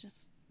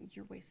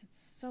 You're wasted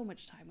so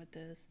much time with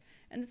this.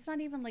 And it's not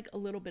even like a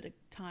little bit of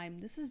time.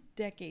 This is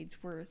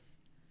decades worth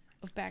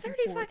of back and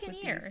forth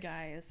with these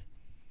guys.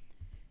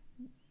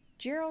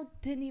 Gerald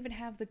didn't even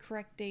have the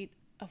correct date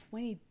of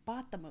when he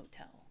bought the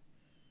motel.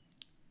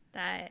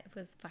 That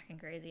was fucking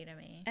crazy to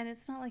me. And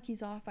it's not like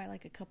he's off by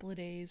like a couple of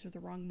days or the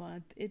wrong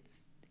month.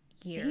 It's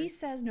years. He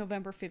says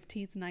November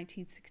 15th,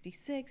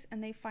 1966,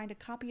 and they find a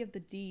copy of the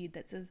deed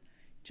that says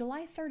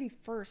July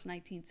 31st,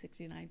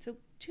 1969. So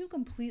 2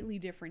 completely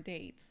different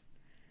dates.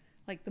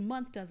 Like, the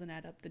month doesn't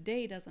add up, the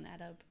day doesn't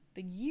add up,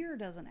 the year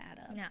doesn't add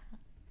up. No.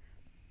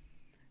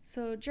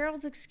 So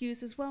Gerald's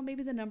excuse is, well,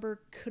 maybe the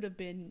number could have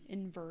been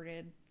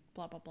inverted,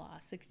 blah, blah, blah,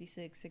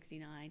 66,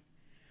 69,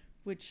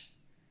 which,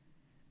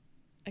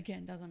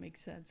 again, doesn't make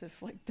sense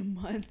if, like, the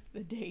month,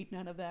 the date,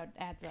 none of that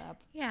adds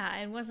up. Yeah,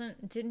 and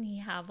didn't he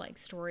have, like,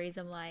 stories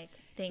of, like,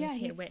 things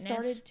he had witnessed? Yeah, he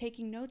started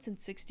taking notes in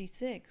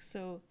 66,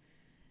 so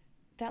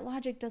that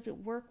logic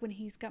doesn't work when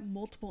he's got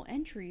multiple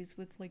entries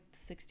with, like, the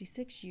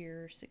 66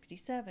 year,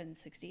 67,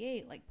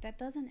 68. Like, that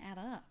doesn't add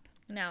up.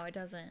 No, it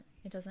doesn't.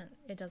 It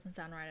doesn't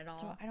sound right at all.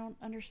 So I don't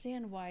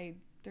understand why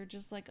they're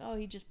just like, oh,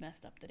 he just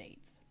messed up the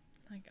dates.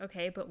 Like,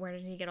 okay, but where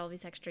did he get all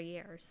these extra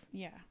years?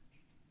 Yeah.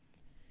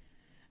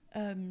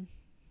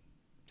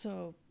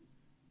 So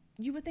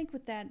you would think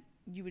with that,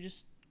 you would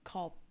just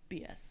call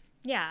BS.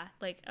 Yeah,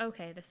 like,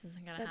 okay, this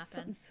isn't going to happen. That's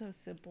something so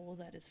simple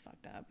that is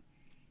fucked up.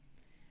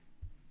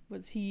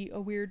 Was he a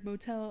weird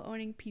motel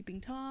owning peeping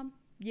Tom?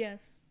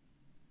 Yes.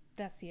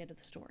 That's the end of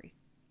the story.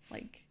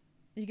 Like,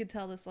 you could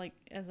tell this, like,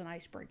 as an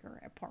icebreaker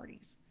at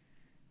parties.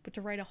 But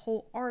to write a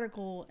whole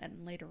article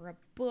and later a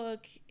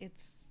book,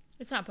 it's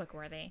not book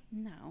worthy.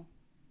 No.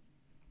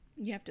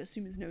 You have to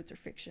assume his notes are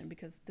fiction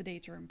because the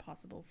dates are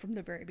impossible from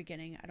the very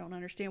beginning. I don't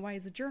understand why,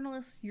 as a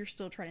journalist, you're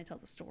still trying to tell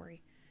the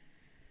story.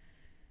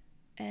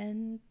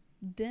 And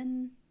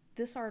then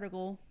this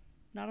article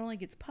not only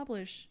gets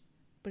published,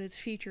 but it's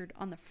featured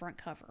on the front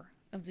cover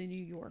of the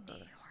New Yorker.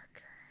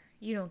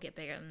 You don't get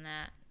bigger than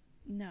that.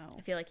 No.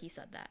 I feel like he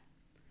said that.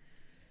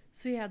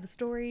 So yeah, the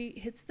story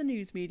hits the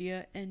news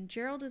media, and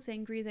Gerald is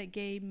angry that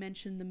Gay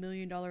mentioned the $1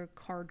 million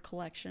card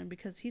collection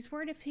because he's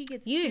worried if he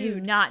gets sued... You do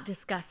not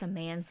discuss a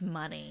man's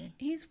money.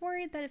 He's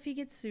worried that if he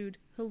gets sued,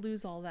 he'll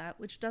lose all that,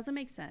 which doesn't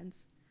make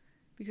sense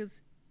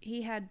because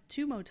he had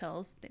 2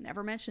 motels. They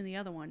never mentioned the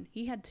other one.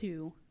 He had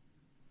 2.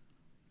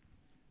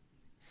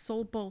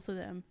 Sold both of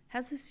them.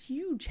 Has this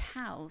huge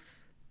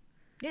house.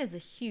 Yeah, it's a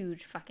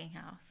huge fucking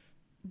house.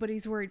 But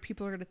he's worried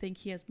people are going to think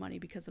he has money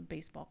because of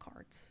baseball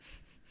cards.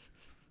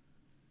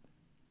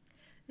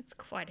 It's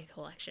quite a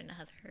collection,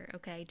 Heather.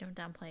 Okay, don't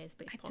downplay his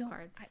baseball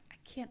cards. I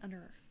can't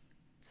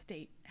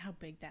state how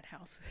big that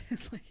house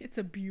is. Like, it's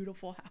a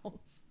beautiful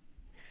house.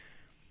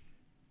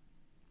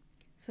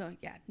 So,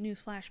 yeah,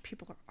 newsflash,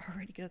 people are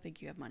already going to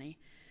think you have money.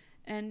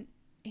 And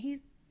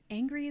he's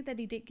angry that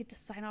he didn't get to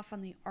sign off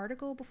on the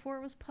article before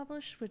it was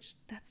published, which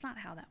that's not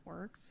how that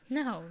works.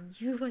 No,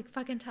 you, like,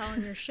 fucking tell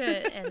them your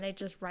shit, and they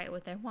just write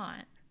what they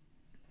want.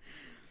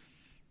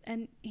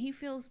 And he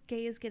feels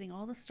Gay is getting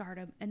all the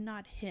stardom and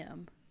not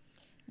him.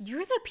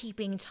 You're the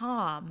peeping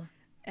Tom.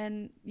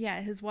 And,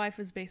 yeah, his wife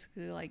is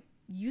basically like,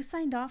 you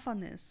signed off on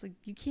this. Like,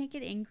 you can't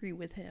get angry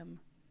with him.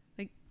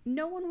 Like,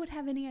 no one would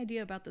have any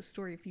idea about the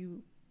story if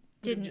you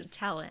didn't just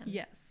tell him.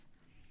 Yes.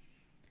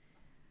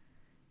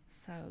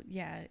 So,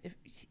 yeah, if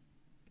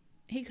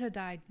he could have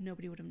died,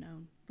 nobody would have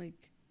known.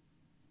 Like,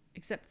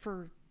 except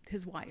for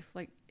his wife.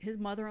 Like, his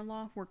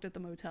mother-in-law worked at the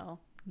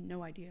motel.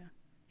 No idea.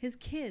 His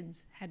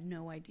kids had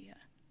no idea.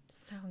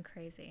 So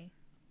crazy.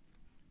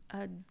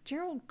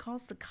 Gerald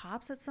calls the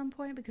cops at some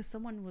point because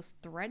someone was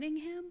threatening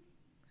him.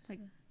 Like,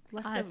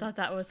 I thought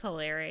that was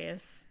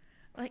hilarious.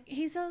 Like,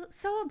 he's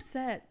so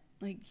upset.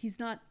 Like, he's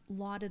not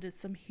lauded as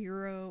some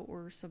hero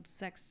or some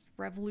sex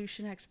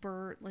revolution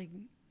expert. Like,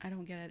 I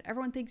don't get it.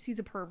 Everyone thinks he's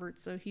a pervert,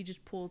 so he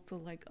just pulls the,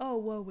 like, oh,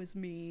 woe is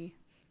me.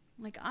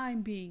 Like,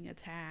 I'm being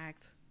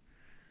attacked.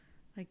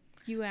 Like,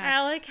 you asked.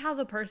 I like how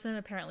the person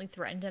apparently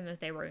threatened him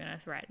that they were going to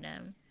threaten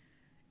him.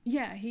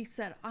 Yeah, he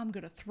said, I'm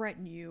going to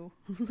threaten you.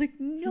 Like,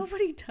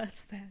 nobody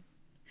does that.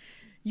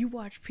 You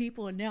watch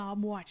people, and now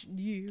I'm watching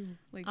you.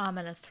 Like, I'm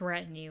going to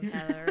threaten you,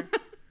 Heather.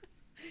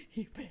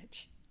 You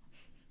bitch.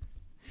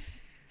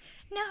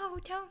 No,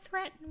 don't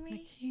threaten me.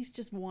 Like, he's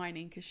just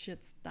whining because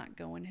shit's not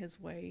going his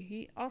way.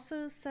 He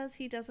also says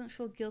he doesn't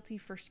feel guilty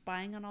for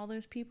spying on all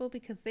those people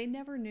because they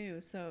never knew,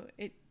 so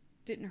it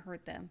didn't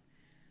hurt them.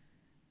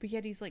 But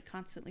yet he's, like,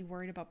 constantly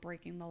worried about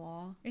breaking the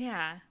law.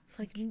 Yeah. It's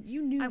like,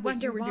 you knew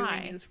what you were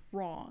doing is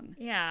wrong.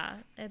 Yeah,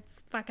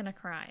 it's fucking a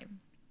crime.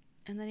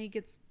 And then he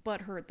gets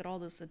butthurt that all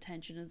this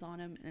attention is on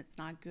him, and it's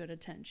not good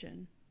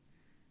attention.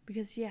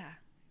 Because, yeah,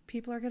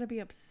 people are going to be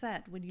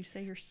upset when you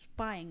say you're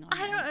spying on them.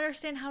 I don't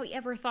understand how he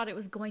ever thought it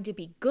was going to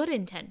be good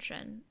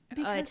attention.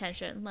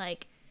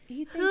 Like,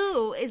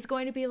 who is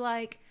going to be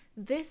like,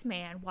 this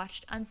man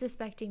watched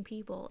unsuspecting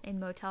people in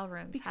motel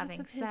rooms having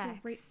sex? Because of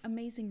his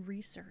amazing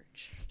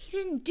research. He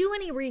didn't do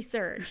any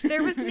research.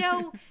 There was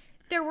no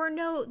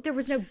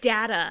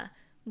data.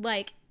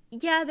 Like,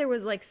 yeah, there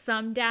was, like,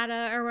 some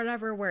data or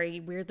whatever where he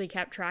weirdly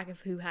kept track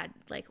of who had,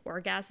 like,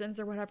 orgasms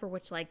or whatever,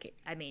 which, like,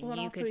 I mean, well,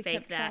 you could fake that. He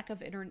kept track of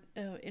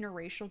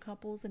interracial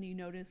couples, and you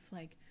notice,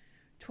 like,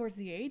 towards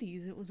the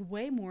 80s, it was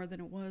way more than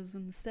it was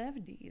in the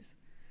 70s.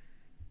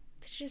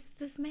 It's just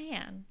this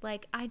man.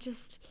 Like,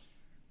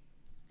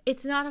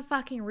 it's not a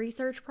fucking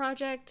research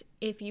project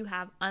if you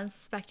have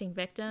unsuspecting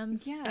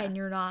victims and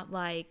you're not,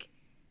 like,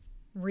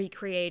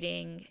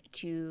 recreating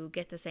to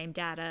get the same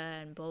data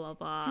and blah blah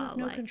blah. You have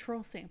no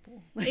control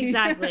sample.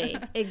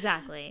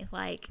 Exactly.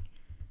 Like,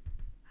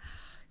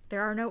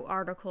 there are no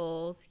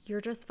articles.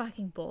 You're just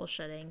fucking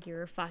bullshitting.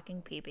 You're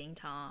fucking peeping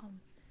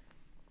Tom.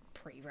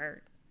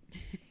 Prevert.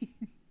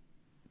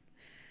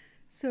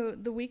 So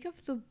the week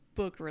of the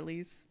book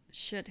release,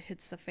 shit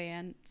hits the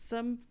fan.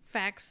 Some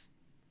facts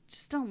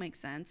just don't make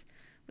sense.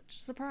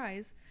 Which,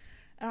 surprise,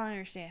 I don't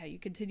understand how you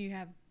continue to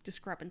have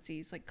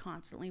discrepancies, like,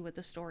 constantly with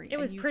the story. It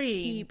was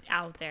pretty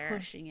out there.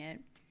 Pushing it.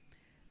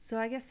 So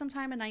I guess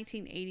sometime in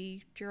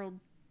 1980, Gerald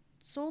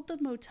sold the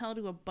motel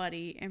to a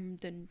buddy and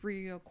then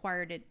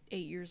reacquired it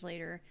 8 years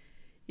later.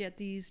 Yet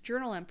these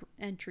journal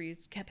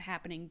entries kept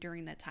happening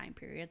during that time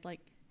period.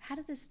 Like, how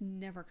did this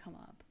never come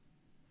up?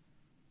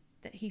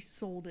 That he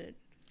sold it.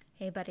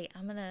 Hey, buddy,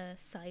 I'm going to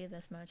sell you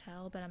this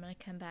motel, but I'm going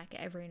to come back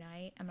every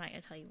night. I'm not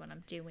going to tell you what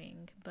I'm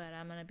doing, but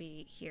I'm going to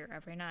be here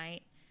every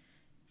night.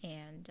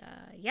 And,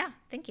 yeah,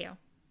 thank you.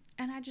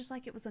 And I just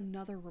like it was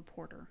another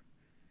reporter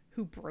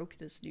who broke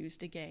this news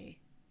to Gay.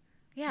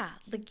 Yeah,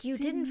 like, you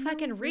didn't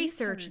fucking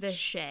research this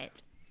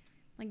shit.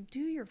 Like,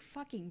 do your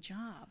fucking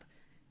job.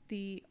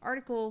 The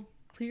article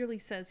clearly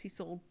says he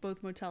sold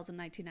both motels in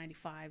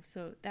 1995,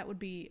 so that would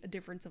be a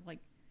difference of, like,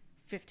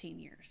 15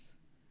 years.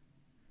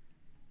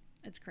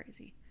 It's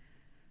crazy.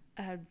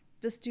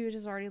 This dude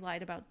has already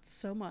lied about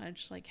so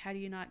much. Like, how do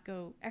you not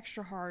go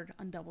extra hard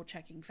on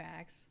double-checking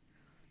facts?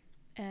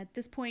 At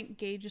this point,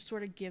 Gay just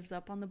sort of gives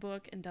up on the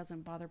book and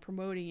doesn't bother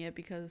promoting it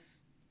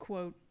because,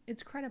 quote,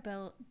 its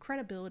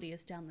credibility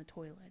is down the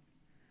toilet.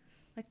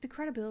 Like, the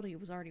credibility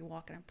was already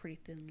walking a pretty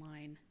thin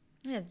line.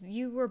 Yeah,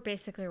 you were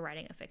basically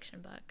writing a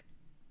fiction book.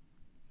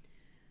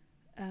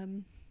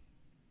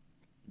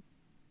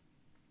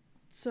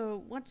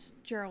 So what's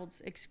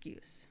Gerald's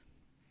excuse?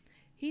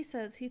 He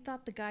says he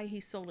thought the guy he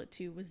sold it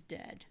to was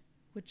dead,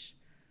 which,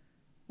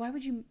 why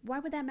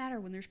would that matter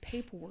when there's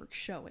paperwork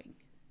showing?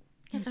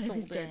 I thought he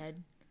was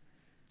dead.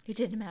 It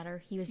didn't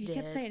matter. He was dead. He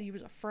kept saying he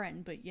was a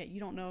friend, but yet you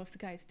don't know if the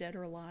guy's dead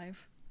or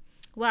alive.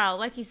 Well,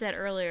 like he said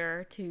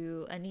earlier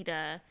to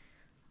Anita,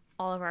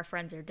 all of our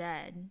friends are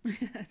dead.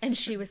 And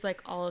she was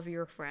like, all of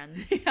your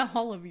friends. Yeah,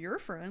 all of your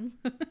friends.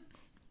 I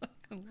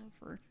love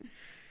her.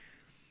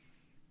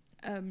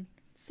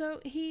 So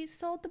he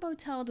sold the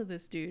motel to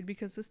this dude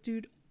because this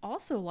dude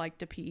also liked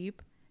to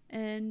peep,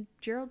 and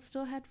Gerald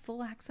still had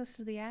full access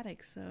to the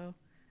attic. So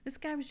this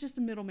guy was just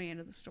a middleman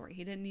of the story.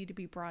 He didn't need to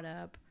be brought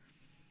up.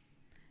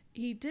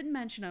 He didn't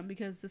mention him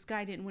because this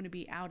guy didn't want to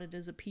be outed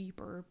as a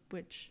peeper,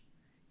 which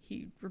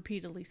he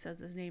repeatedly says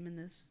his name in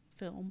this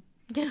film.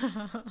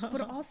 But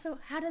also,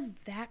 how did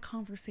that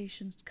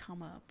conversation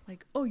come up?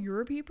 Like, oh,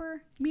 you're a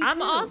peeper? Me too.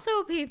 I'm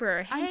also a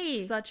peeper. Hey.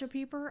 I'm such a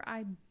peeper.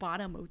 I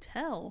bought a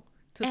motel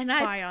to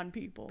spy on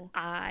people.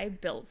 I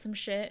built some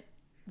shit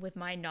with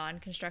my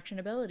non-construction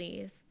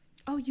abilities.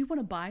 Oh, you want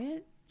to buy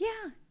it?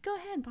 Yeah, go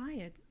ahead, buy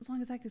it. As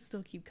long as I can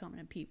still keep coming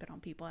and peeping on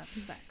people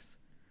after sex.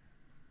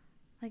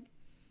 Like,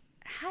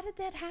 how did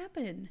that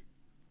happen?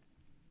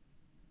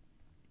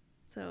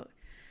 So,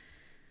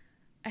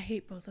 I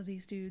hate both of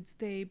these dudes.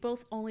 They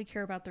both only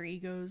care about their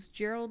egos.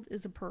 Gerald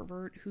is a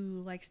pervert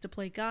who likes to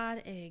play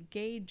God, and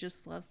Gage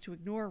just loves to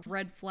ignore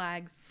red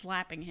flags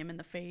slapping him in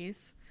the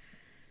face.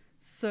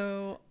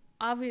 So,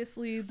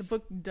 obviously, the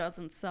book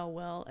doesn't sell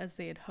well as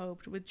they had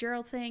hoped, with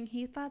Gerald saying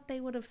he thought they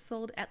would have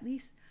sold at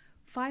least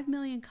 5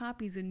 million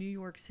copies in New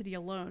York City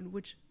alone,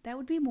 which that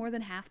would be more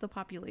than half the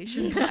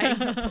population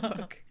buying a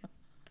book.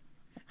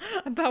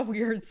 About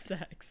weird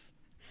sex.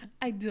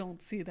 I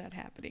don't see that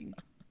happening.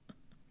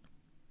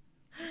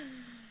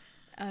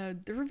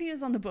 The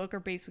reviews on the book are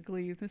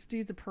basically, this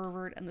dude's a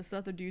pervert and this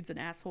other dude's an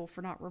asshole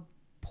for not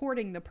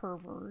reporting the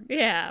pervert.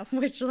 Yeah,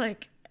 which,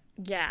 like,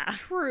 yeah.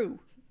 True.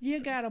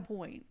 You got a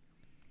point.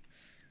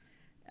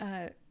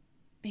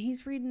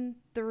 He's reading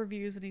the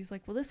reviews and he's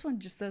like, well, this one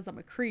just says I'm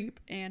a creep.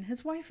 And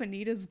his wife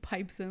Anita's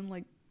pipes in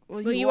like,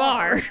 well, you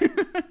are.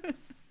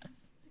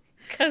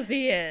 Because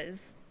he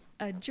is.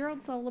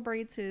 Gerald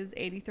celebrates his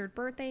 83rd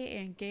birthday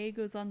and Gay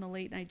goes on the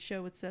late night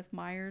show with Seth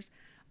Meyers.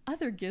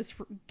 Other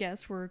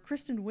guests were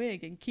Kristen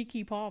Wiig and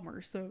Keke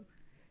Palmer, so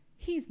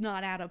he's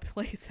not out of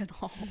place at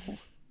all.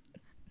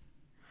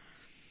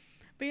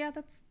 But yeah,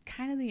 that's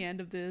kind of the end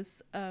of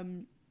this.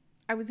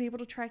 I was able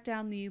to track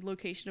down the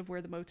location of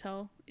where the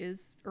motel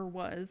is or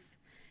was,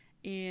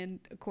 and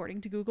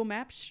according to Google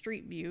Maps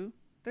Street View,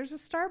 there's a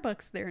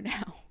Starbucks there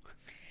now.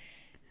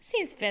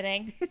 Seems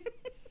fitting.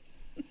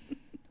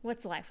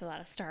 What's life without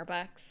a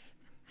Starbucks?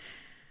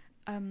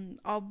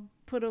 I'll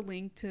put a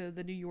link to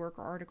the New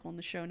Yorker article in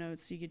the show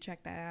notes so you can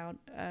check that out.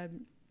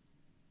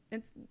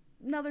 It's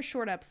another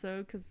short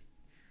episode because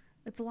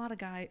it's a lot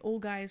of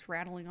old guys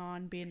rattling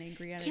on, being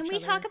angry at each other. Can we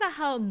talk about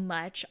how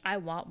much I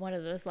want one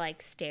of those,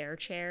 like, stair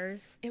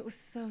chairs? It was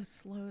so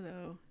slow,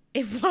 though.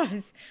 It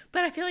was.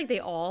 But I feel like they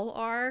all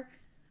are.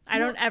 I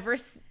don't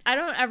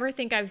ever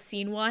think I've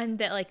seen one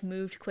that, like,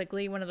 moved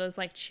quickly. One of those,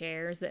 like,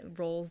 chairs that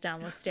rolls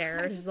down the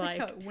stairs. I just like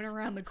how it went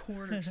around the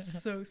corner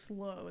so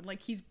slow, and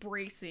like he's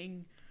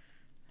bracing.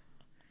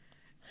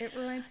 It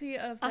reminds me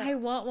of that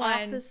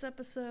Office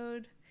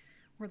episode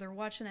where they're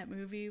watching that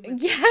movie with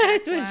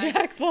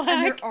Jack Black.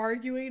 And they're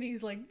arguing. And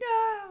he's like,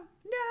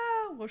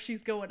 no. Well,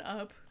 she's going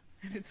up,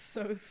 and it's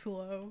so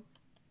slow.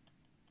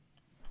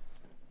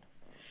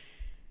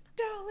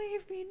 Don't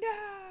leave me,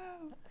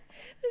 no.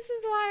 This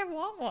is why I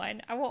want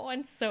one. I want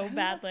one so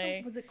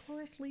badly. Was it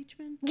Cloris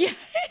Leachman?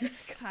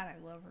 Yes. God, I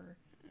love her.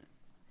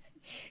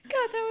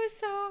 God, that was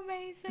so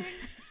amazing.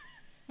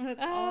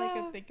 That's all I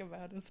could think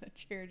about is that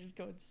chair just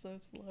going so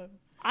slow.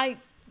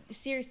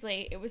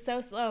 Seriously, it was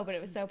so slow, but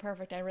it was so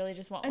perfect. I really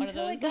just want one of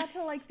those. Until I got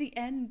to like the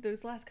end,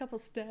 those last couple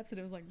steps, and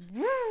it was like,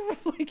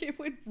 woo, like it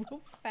went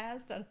real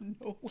fast out of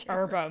nowhere.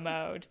 Turbo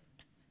mode.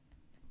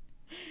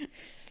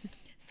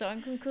 So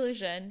in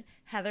conclusion,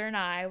 Heather and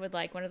I would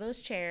like one of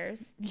those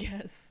chairs.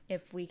 Yes.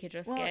 If we could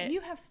just get... Well,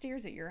 you have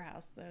stairs at your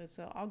house, though,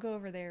 so I'll go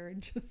over there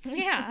and just...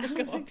 Yeah,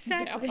 go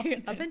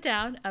exactly. Up and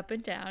down, up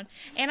and down.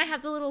 And I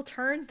have the little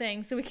turn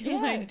thing, so we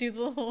can like do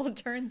the little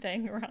turn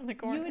thing around the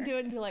corner. You would do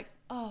it and be like,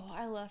 oh,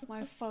 I left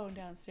my phone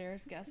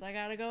downstairs. Guess I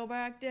gotta go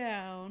back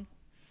down.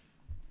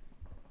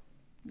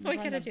 We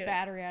gotta do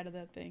battery out of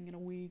that thing in a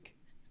week.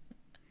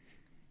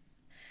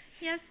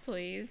 Yes,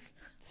 please.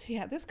 So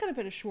yeah, this could have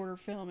been a shorter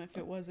film if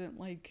it wasn't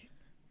like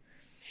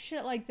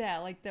shit like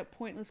that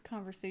pointless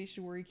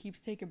conversation where he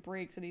keeps taking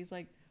breaks and he's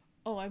like,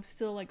 oh, I'm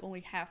still like only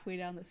halfway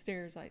down the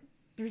stairs. Like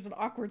there's an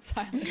awkward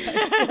silence.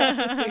 I still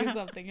have to say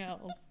something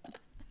else.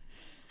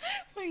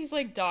 When he's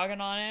like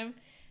dogging on him,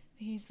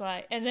 he's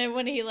like, and then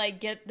when he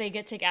like they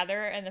get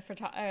together and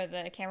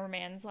the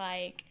cameraman's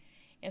like,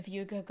 if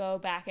you could go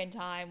back in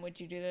time, would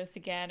you do this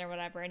again or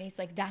whatever? And he's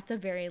like, that's a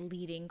very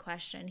leading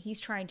question. He's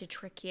trying to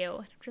trick you.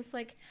 And I'm just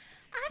like,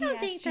 I don't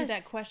think he asked you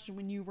that question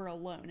when you were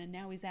alone, and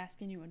now he's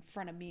asking you in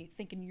front of me,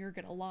 thinking you're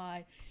gonna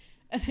lie.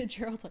 And then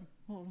Gerald's like,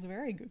 well, it's a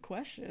very good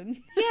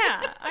question.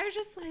 Yeah, I was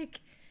just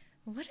like,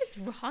 what is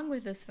wrong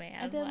with this man?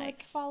 And then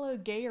let's follow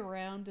Gay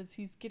around as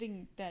he's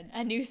getting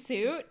a new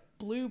suit,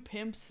 blue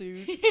pimp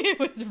suit. It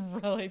was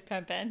really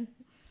pimping.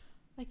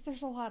 Like,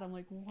 there's a lot. I'm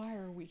like, why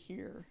are we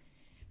here?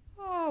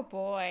 Oh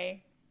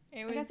boy,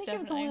 it was. I think it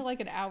was only like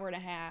an hour and a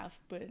half,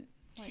 but.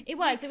 Like, it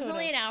was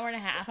only an hour and a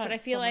half, but I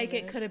feel like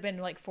it could have been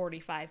like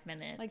 45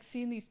 minutes. Like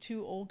seeing these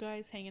two old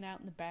guys hanging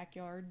out in the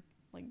backyard.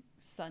 like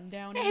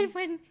sundown. And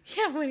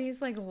when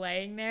he's like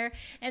laying there,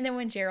 and then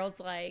when Gerald's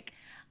like,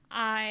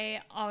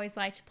 I always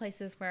liked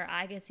places where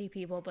I could see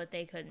people, but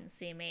they couldn't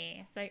see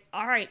me. It's like,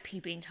 all right,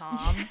 peeping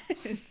Tom.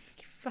 Yes.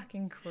 You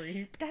fucking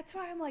creep. That's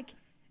why I'm like,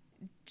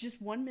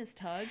 just one missed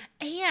hug,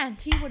 And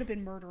he would have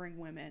been murdering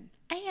women.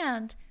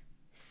 And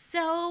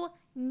so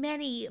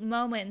many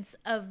moments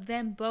of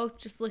them both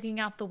just looking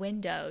out the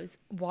windows,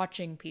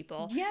 watching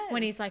people. Yes.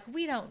 When he's like,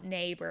 we don't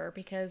neighbor,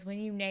 because when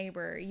you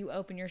neighbor, you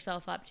open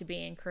yourself up to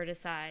being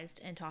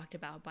criticized and talked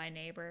about by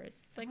neighbors.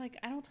 It's like,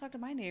 I don't talk to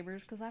my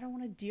neighbors because I don't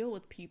want to deal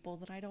with people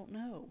that I don't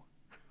know.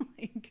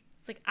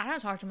 it's like, I don't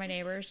talk to my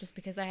neighbors just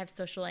because I have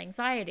social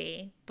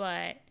anxiety,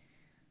 but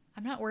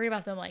I'm not worried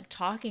about them like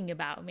talking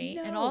about me.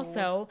 No. And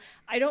also,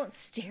 I don't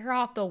stare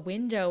out the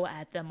window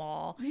at them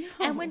all. No.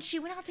 And when she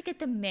went out to get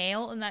the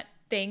mail and that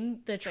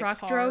thing, the truck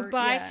car, drove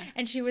by, yeah.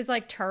 and she was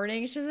like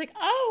turning, she was like,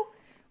 oh.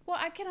 Well,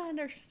 I can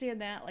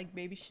understand that. Like,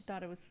 maybe she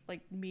thought it was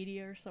like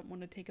media or someone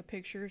to take a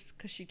pictures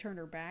because she turned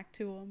her back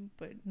to him.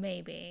 But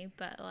Maybe,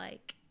 but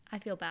like, I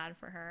feel bad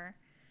for her.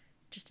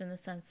 Just in the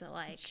sense that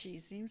like, she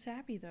seems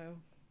happy though.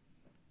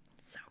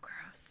 so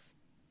gross.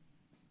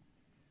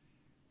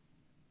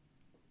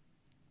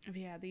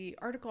 Yeah, the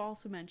article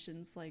also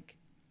mentions, like,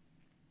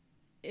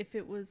 if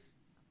it was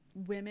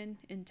women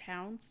in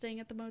town staying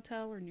at the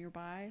motel or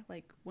nearby,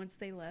 like, once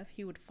they left,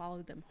 he would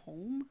follow them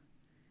home.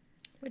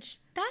 Which,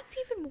 that's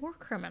even more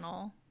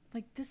criminal.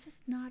 Like, this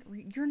is not,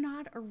 you're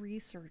not a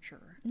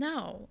researcher.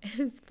 No,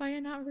 it's probably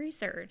not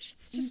research.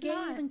 It's just Gay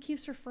not. even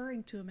keeps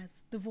referring to him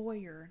as the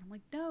voyeur. And I'm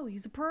like, no,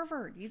 he's a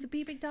pervert. He's a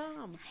peeping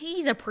Tom.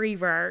 He's a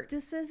prevert.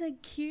 This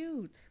isn't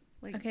cute.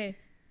 Like, Okay,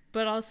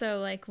 but also,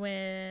 like,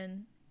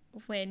 when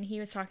he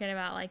was talking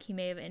about, like, he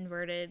may have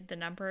inverted the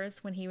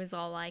numbers, when he was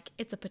all like,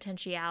 it's a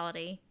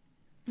potentiality.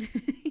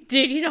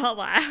 Did you not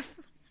laugh?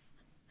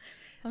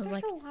 I was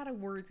there's like, a lot of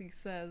words he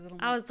says. And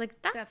I was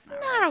like, that's that's not,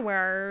 not a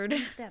word.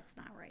 that's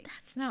not right.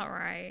 That's not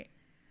right.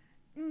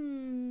 I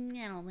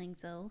don't think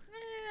so.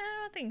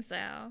 I don't think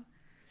so.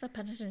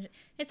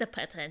 It's a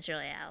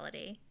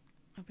potentiality.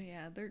 Oh, but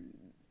yeah,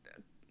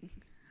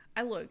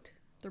 I looked.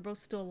 They're both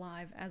still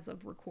alive as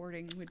of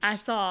recording, which I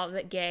saw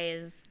that Gay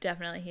is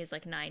definitely, he's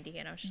like 90,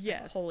 and I was just like,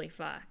 Yes. holy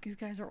fuck. these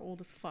guys are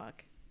old as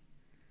fuck.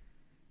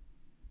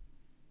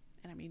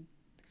 And I mean,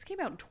 this came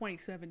out in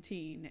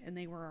 2017, and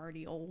they were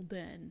already old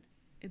then.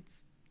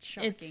 It's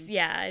shocking.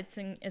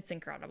 It's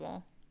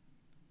incredible.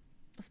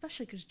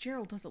 Especially because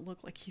Gerald doesn't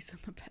look like he's in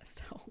the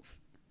best health.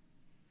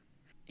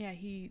 Yeah,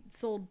 he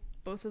sold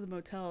both of the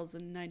motels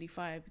in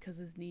 95 because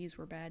his knees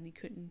were bad and he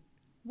couldn't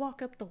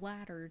walk up the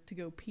ladder to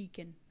go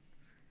peeking.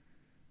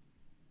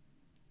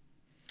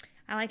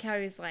 I like how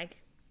he's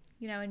like,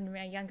 you know, in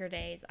my younger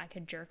days, I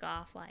could jerk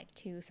off like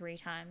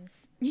 2-3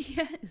 times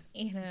Yes.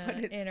 but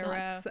it's in a not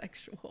row.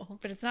 sexual.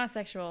 But it's not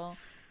sexual.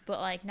 But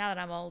like now that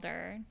I'm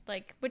older,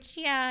 like, which,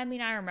 yeah, I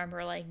mean, I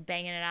remember like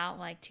banging it out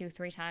like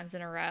 2-3 times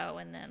in a row.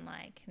 And then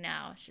like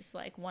now it's just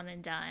like one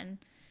and done.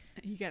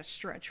 You gotta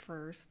stretch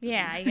first.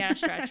 Yeah, you gotta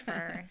stretch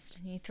first.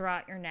 And you throw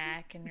out your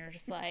neck and you're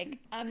just like,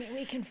 I mean,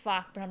 we can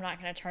fuck, but I'm not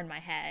gonna turn my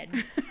head.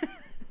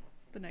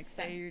 The next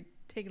day, you're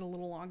taking a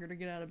little longer to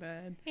get out of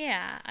bed.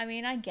 Yeah, I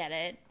mean, I get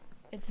it.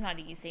 It's not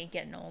easy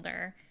getting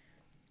older.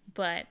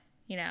 But,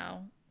 you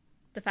know,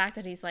 the fact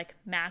that he's like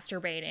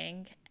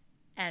masturbating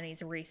and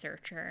he's a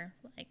researcher,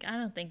 like, I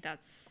don't think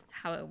that's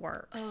how it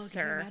works, Oh, can you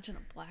sir. imagine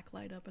a black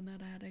light up in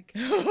that attic?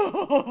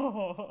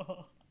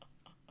 I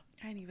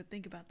didn't even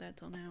think about that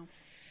till now.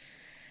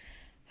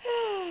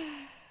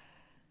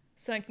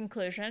 So in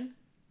conclusion,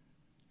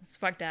 it's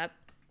fucked up.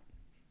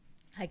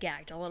 I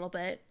gagged a little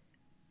bit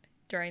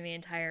during the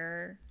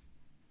entire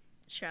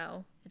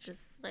show. It's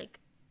just like,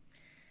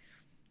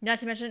 not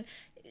to mention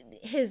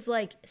his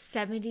like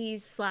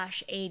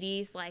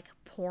 70s/80s like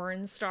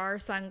porn star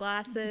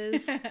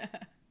sunglasses. I'm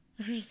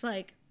just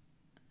like,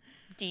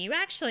 do you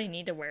actually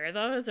need to wear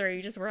those, or are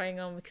you just wearing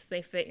them because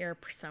they fit your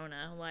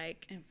persona?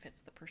 Like, It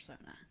fits the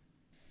persona.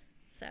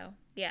 so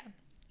yeah,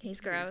 he's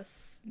It's weird.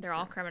 gross. They're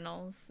all gross.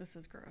 criminals. This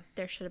is gross.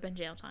 There should have been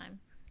jail time.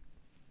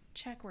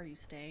 Check where you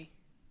stay.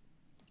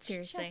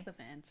 Seriously. Check the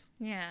vents.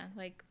 Yeah,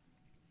 like,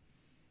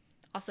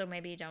 also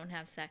maybe don't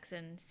have sex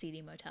in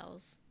seedy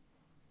motels.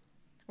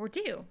 Or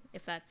do,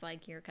 if that's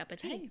like your cup of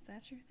tea. Hey, if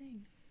that's your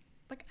thing.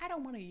 Like, I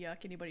don't want to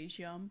yuck anybody's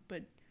yum,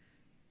 but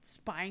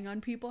spying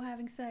on people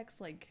having sex,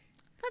 like...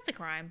 That's a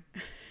crime.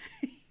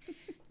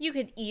 You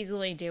could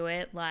easily do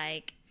it,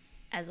 like,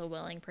 as a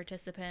willing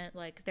participant.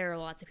 Like, there are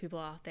lots of people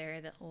out there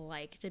that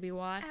like to be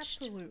watched.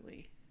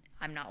 Absolutely.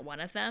 I'm not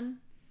one of them.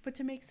 But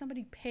to make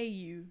somebody pay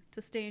you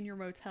to stay in your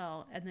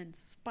motel and then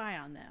spy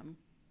on them...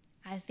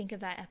 I think of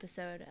that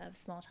episode of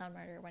Small Town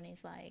Murder when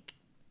he's like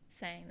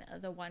saying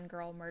that the one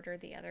girl murdered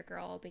the other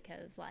girl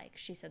because like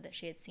she said that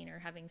she had seen her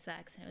having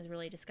sex and it was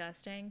really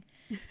disgusting.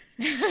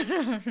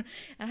 And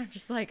I'm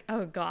just like,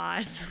 oh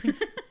God.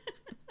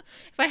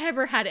 If I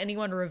ever had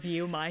anyone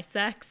review my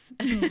sex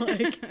and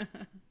like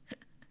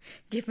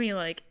give me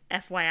like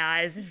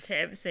FYIs and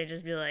tips, they'd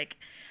just be like,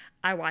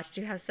 I watched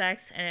you have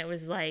sex, and it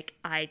was like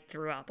I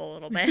threw up a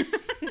little bit.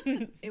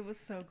 It was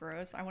so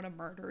gross. I want to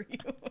murder you.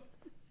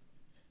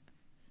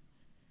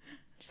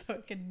 So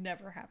it can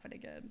never happen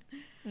again.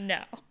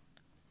 No.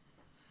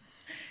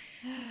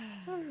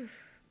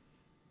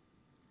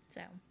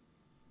 So,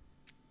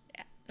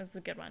 yeah, it was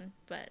a good one,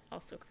 but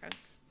also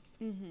gross.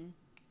 Mm-hmm.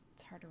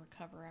 It's hard to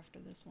recover after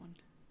this one.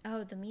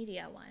 Oh, the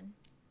media one.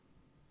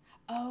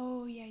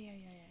 Oh, yeah.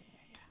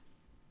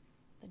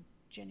 The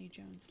Jenny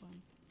Jones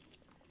ones.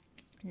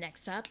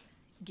 Next up,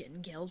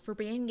 getting killed for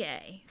being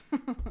gay. Bye.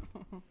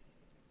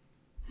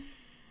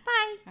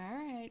 All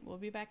right, we'll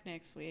be back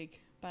next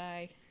week.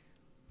 Bye.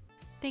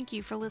 Thank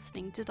you for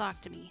listening to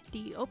Doc to Me.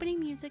 The opening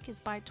music is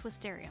by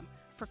Twisterium.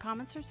 For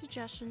comments or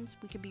suggestions,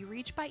 we can be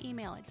reached by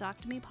email at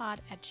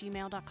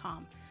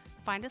doctomepod@gmail.com.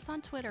 Find us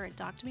on Twitter at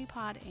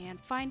doctomepod and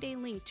find a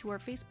link to our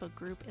Facebook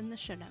group in the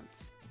show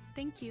notes.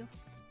 Thank you.